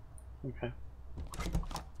 Okay.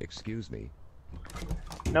 Excuse me.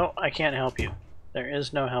 No, I can't help you. There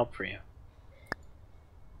is no help for you.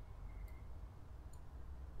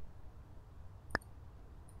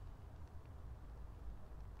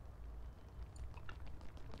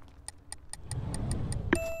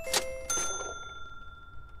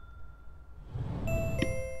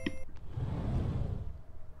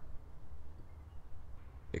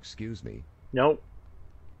 Excuse me. Nope.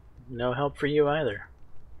 No help for you either.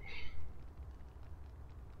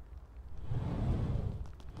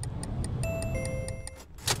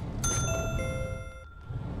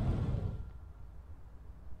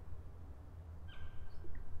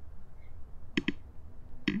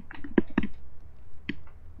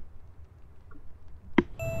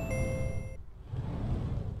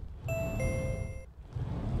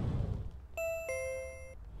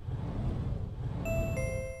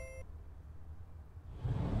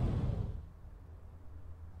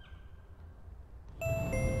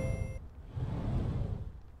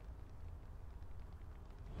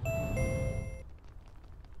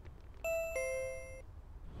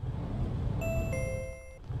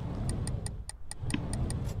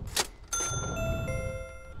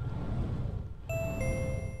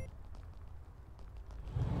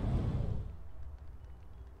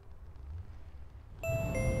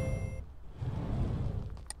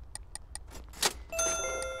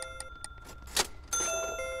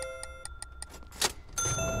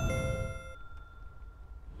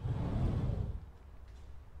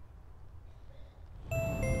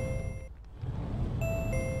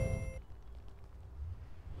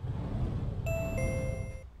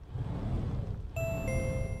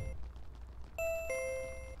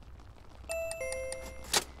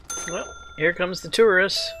 Well, here comes the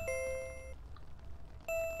tourists.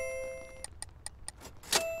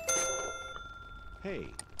 Hey,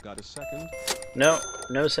 got a second? No,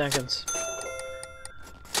 no seconds.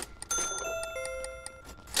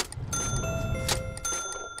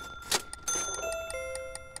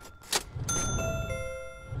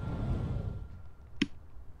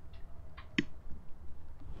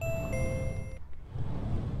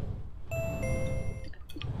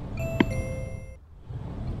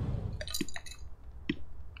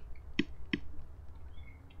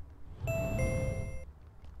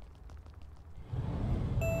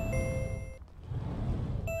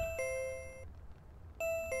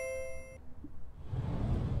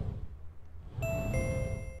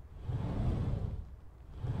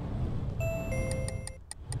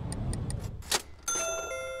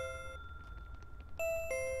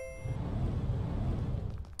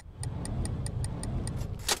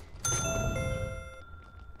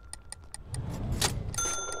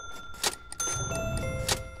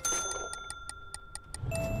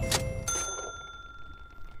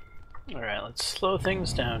 Alright, let's slow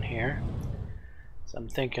things down here. So I'm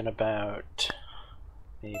thinking about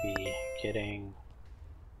maybe getting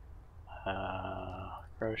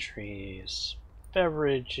groceries,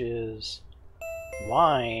 beverages,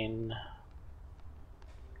 wine,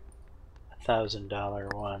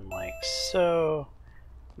 $1,000 one like so,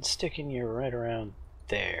 and sticking you right around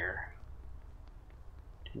there.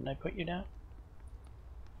 Didn't I put you down?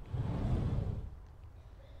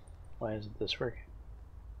 Why isn't this working?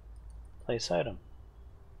 Place item.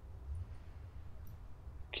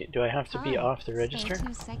 Okay, do I have to be Hi, off the register? Spare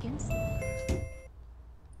 2 seconds.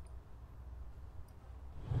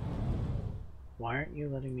 Why aren't you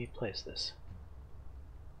letting me place this?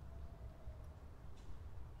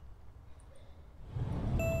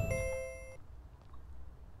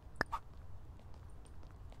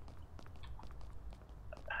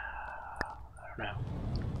 I don't know.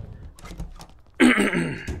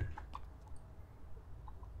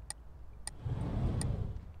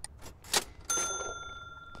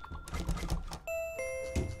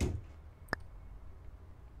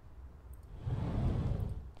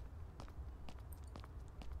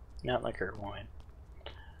 Not liquor, wine.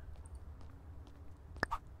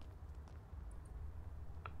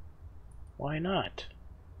 Why not?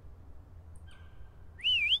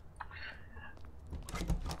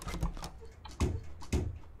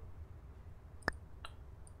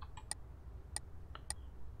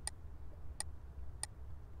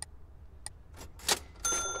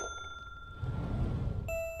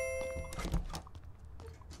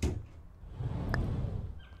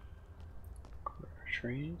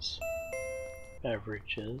 Groceries,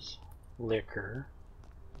 beverages, liquor.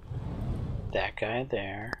 That guy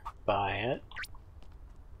there. Buy it.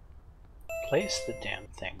 Place the damn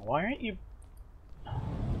thing. Why aren't you...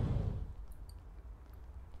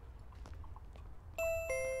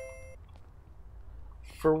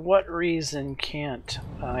 For what reason can't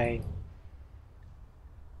I...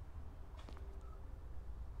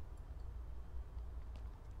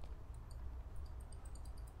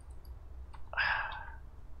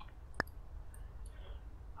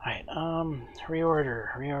 Alright,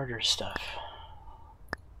 reorder stuff.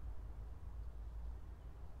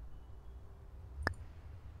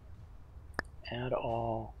 Add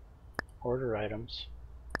all order items.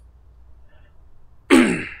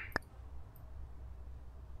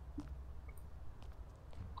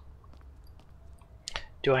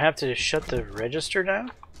 Do I have to shut the register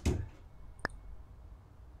down?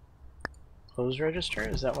 Close register?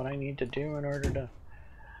 Is that what I need to do in order to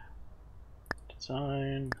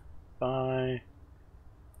design, buy,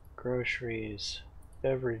 groceries,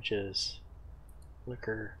 beverages,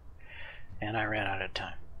 liquor, and I ran out of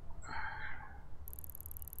time.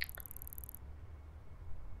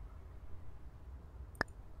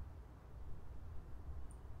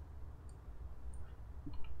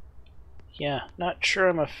 Yeah, not sure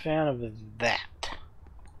I'm a fan of that.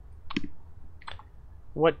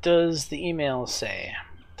 What does the email say?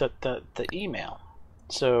 The email.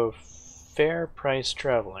 So, fair price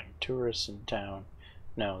traveling, tourists in town.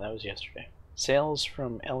 No, that was yesterday. Sales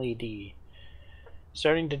from LED.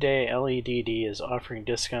 Starting today, LEDD is offering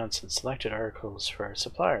discounts on selected articles for our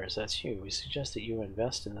suppliers. That's you. We suggest that you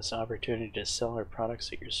invest in this opportunity to sell our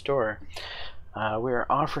products at your store. We are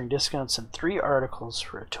offering discounts on 3 articles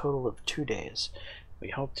for a total of 2 days. We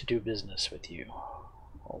hope to do business with you.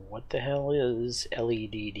 Well, what the hell is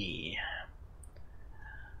LEDD?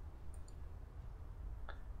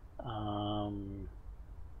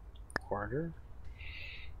 Order?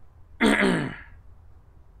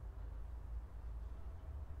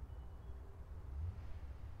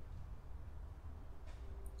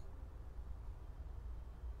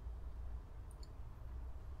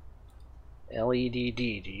 LEDD,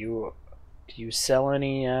 do you sell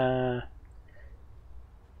any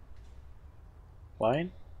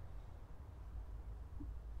wine?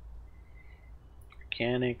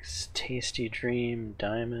 Organics, Tasty Dream,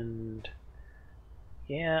 Diamond.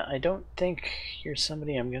 Yeah, I don't think you're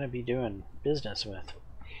somebody I'm gonna be doing business with.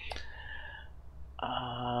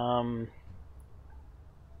 I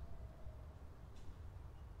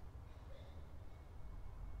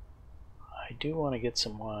do want to get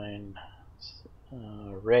some wine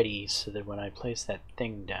ready so that when I place that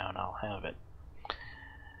thing down, I'll have it.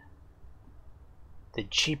 The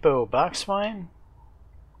cheapo box wine?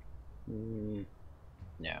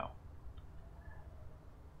 No.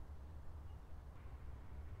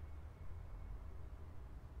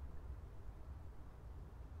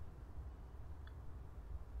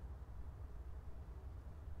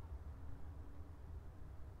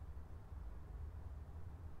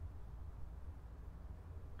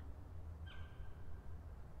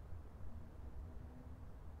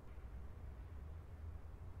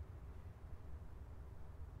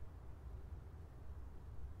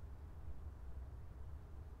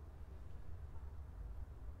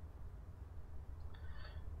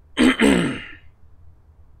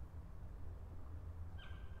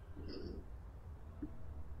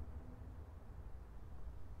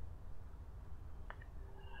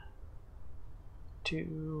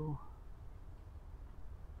 Two,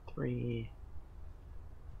 3,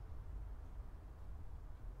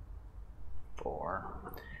 4,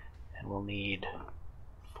 and we'll need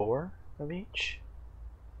 4 of each.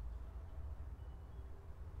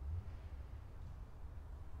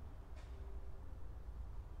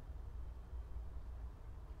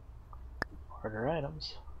 Order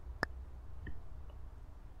items.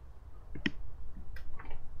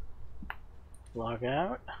 Log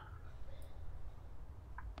out.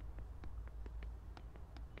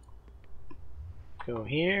 Go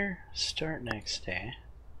here, start next day.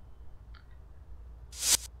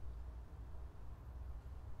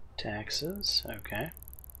 Taxes, okay.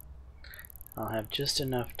 I'll have just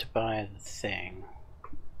enough to buy the thing.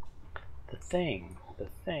 The thing.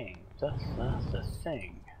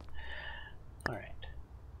 Alright.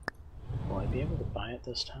 Will I be able to buy it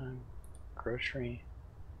this time? Grocery,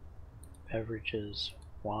 beverages,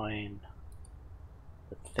 wine.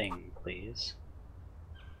 The thing, please.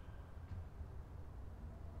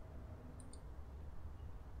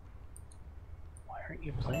 Why aren't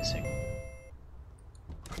you placing?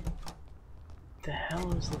 What the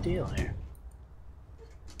hell is the deal here?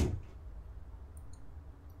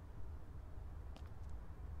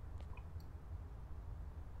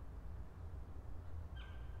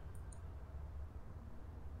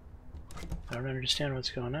 I don't understand what's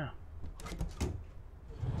going on.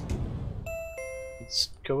 Let's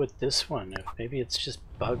go with this one. Maybe it's just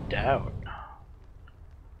bugged out.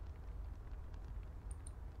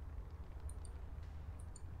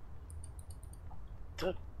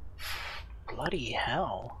 The bloody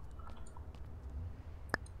hell.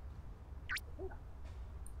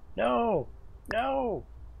 No! No!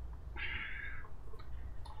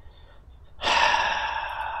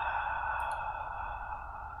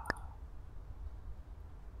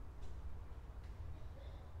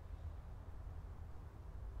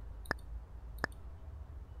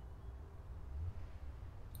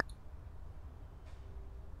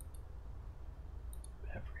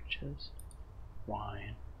 Beverages,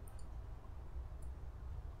 wine.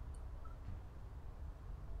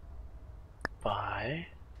 Buy.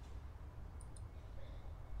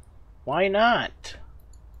 Why not?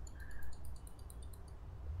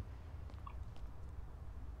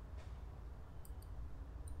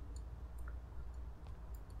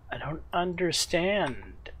 I don't understand.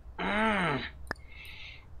 Fuck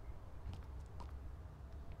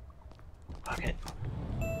it.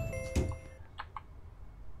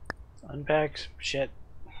 Unpack some shit.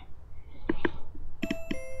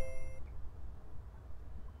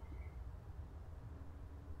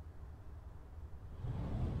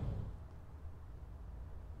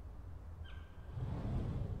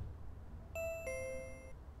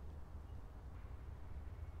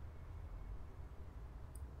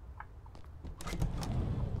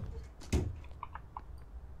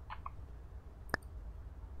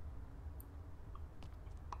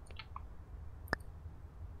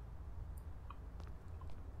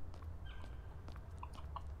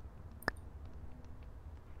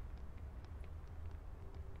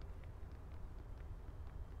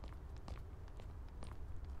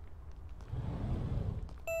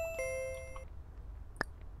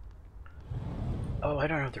 Oh, I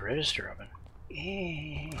don't have the register open.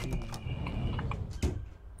 Yay.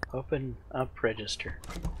 Open up register.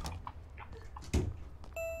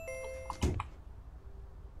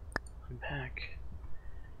 Unpack.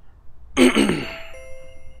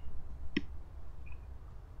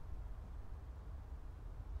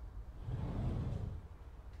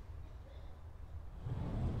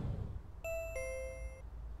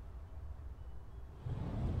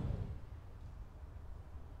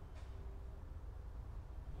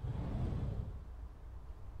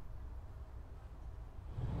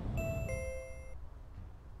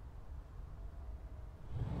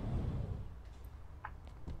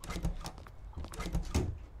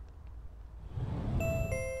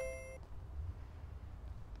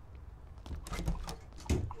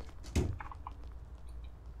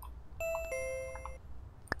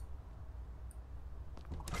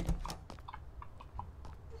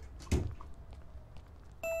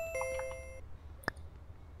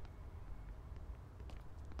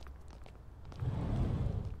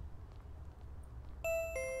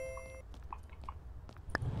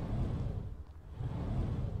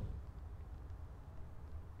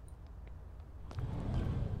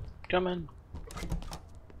 Come in.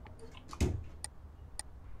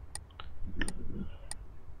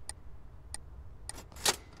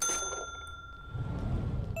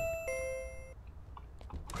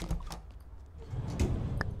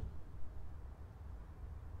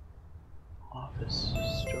 Office,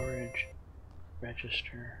 storage,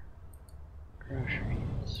 register,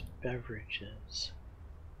 groceries, beverages,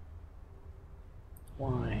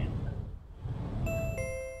 wine.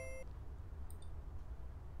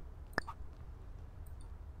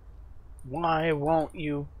 Why won't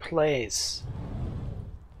you place?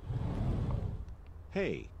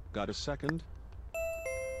 Hey, got a second?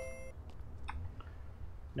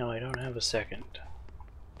 No, I don't have a second.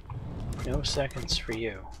 No seconds for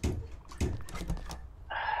you.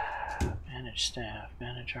 Manage staff,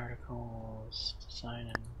 manage articles,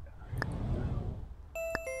 design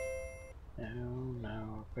and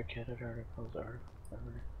no, quick edit articles,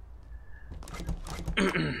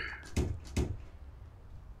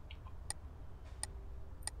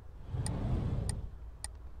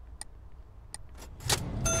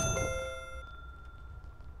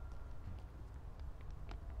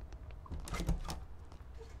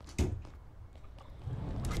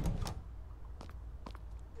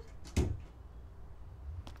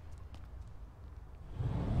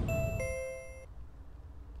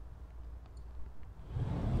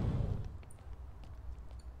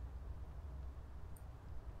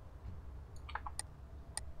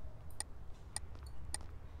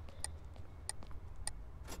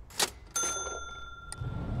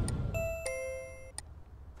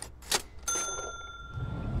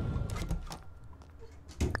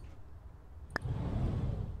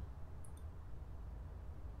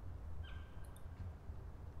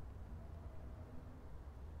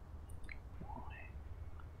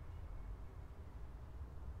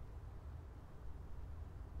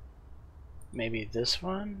 maybe this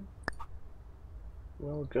one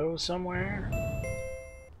will go somewhere?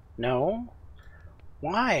 No?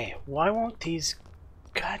 Why? Why won't these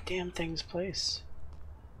goddamn things place?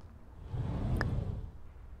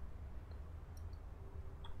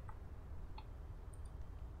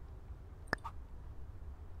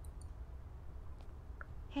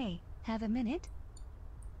 Hey, have a minute?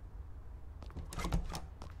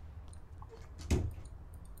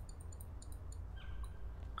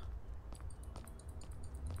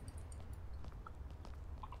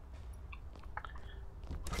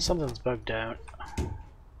 Something's bugged out.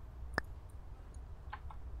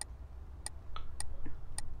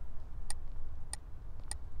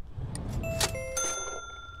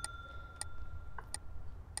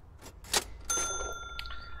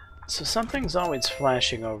 So something's always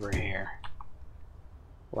flashing over here.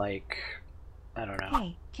 Like, I don't know.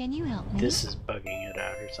 Hey, can you help me? This is bugging it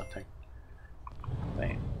out or something.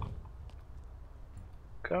 Wait.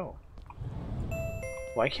 Go.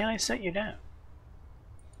 Why can't I set you down?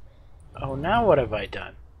 Oh, now what have I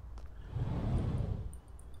done?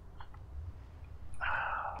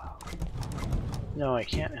 No, I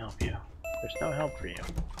can't help you. There's no help for you.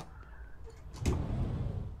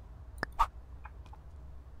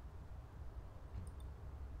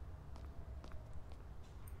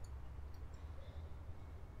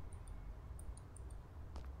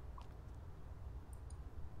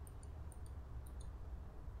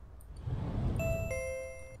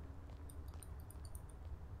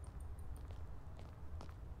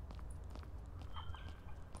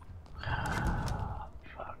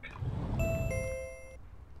 Fuck.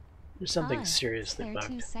 There's something Hi, seriously spare 2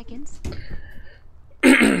 bugged. seconds.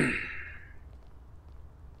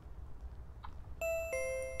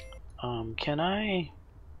 Can I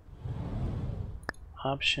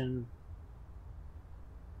option?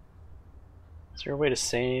 Is there a way to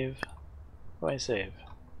save? How do I save?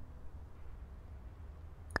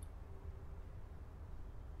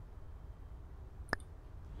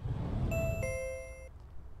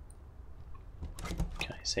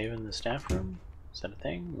 Can I save in the staff room? Is that a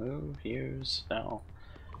thing? Move, use, no.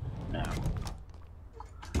 No.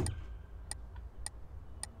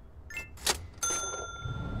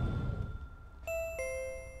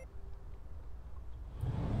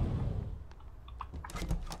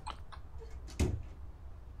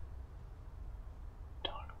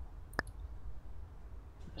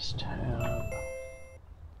 This tab.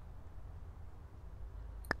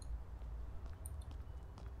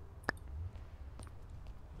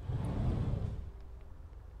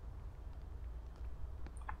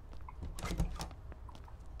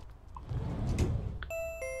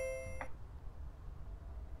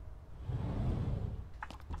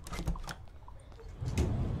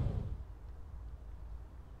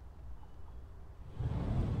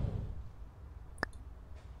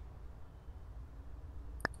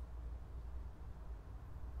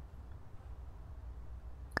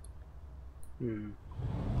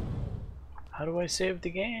 How do I save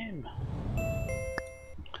the game?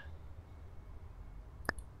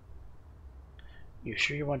 You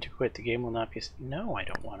sure you want to quit? The game will not be... No, I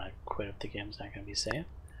don't want to quit if the game's not going to be saved.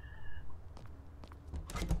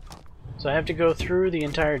 So I have to go through the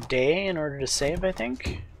entire day in order to save, I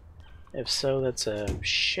think? If so, that's a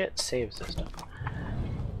shit save system.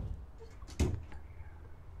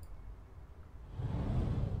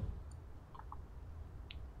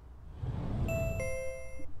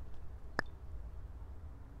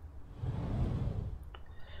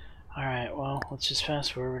 Alright, well, let's just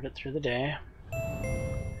fast forward it through the day.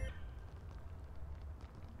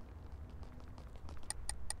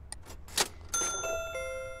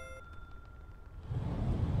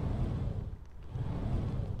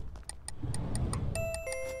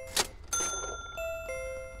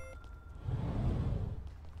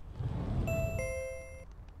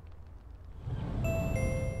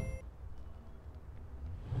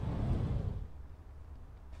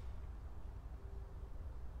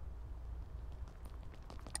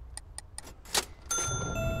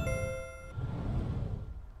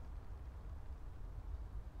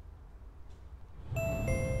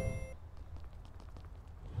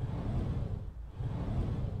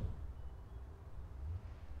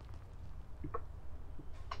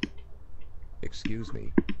 Excuse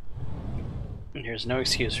me. There's no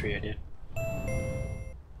excuse for you, dude.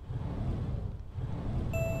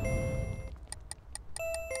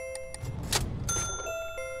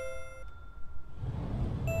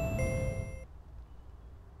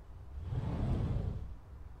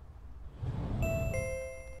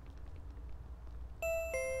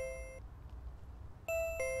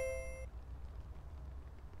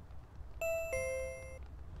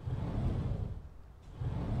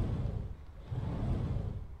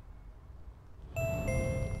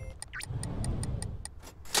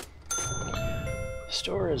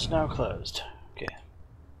 store is now closed. Okay.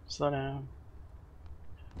 Slow down.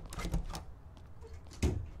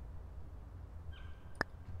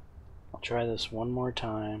 I'll try this one more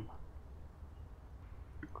time.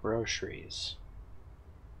 Groceries.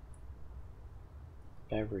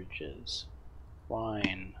 Beverages.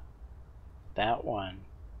 Wine. That one.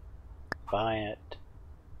 Buy it.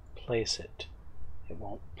 Place it. It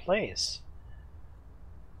won't place.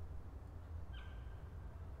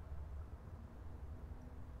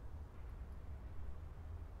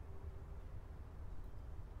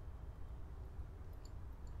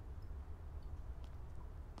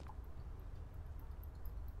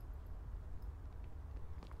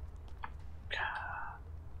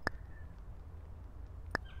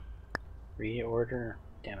 Reorder.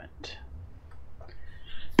 Damn it.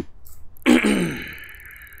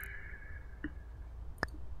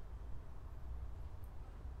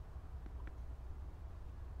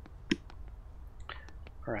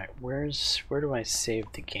 Alright, where do I save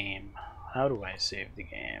the game? How do I save the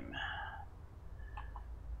game?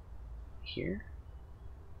 Here?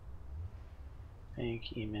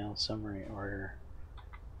 Bank, email, summary, order.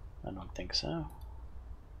 I don't think so.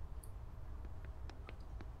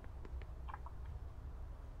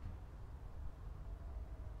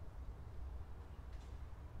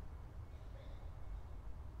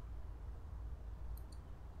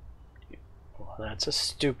 Well, that's a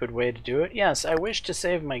stupid way to do it. Yes, I wish to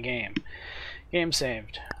save my game. Game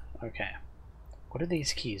saved. Okay. What do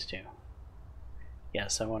these keys do?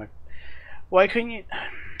 Yes, I want to... Why couldn't you...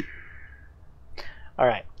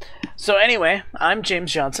 Alright. So anyway, I'm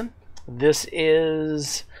James Johnson. This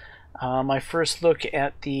is my first look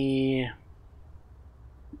at the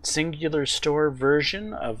singular store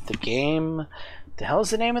version of the game. The hell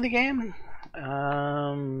is the name of the game?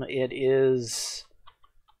 It is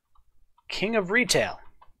King of Retail.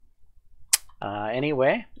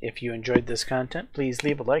 Anyway, if you enjoyed this content, please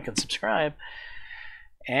leave a like and subscribe.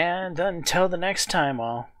 And until the next time,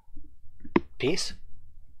 all, peace.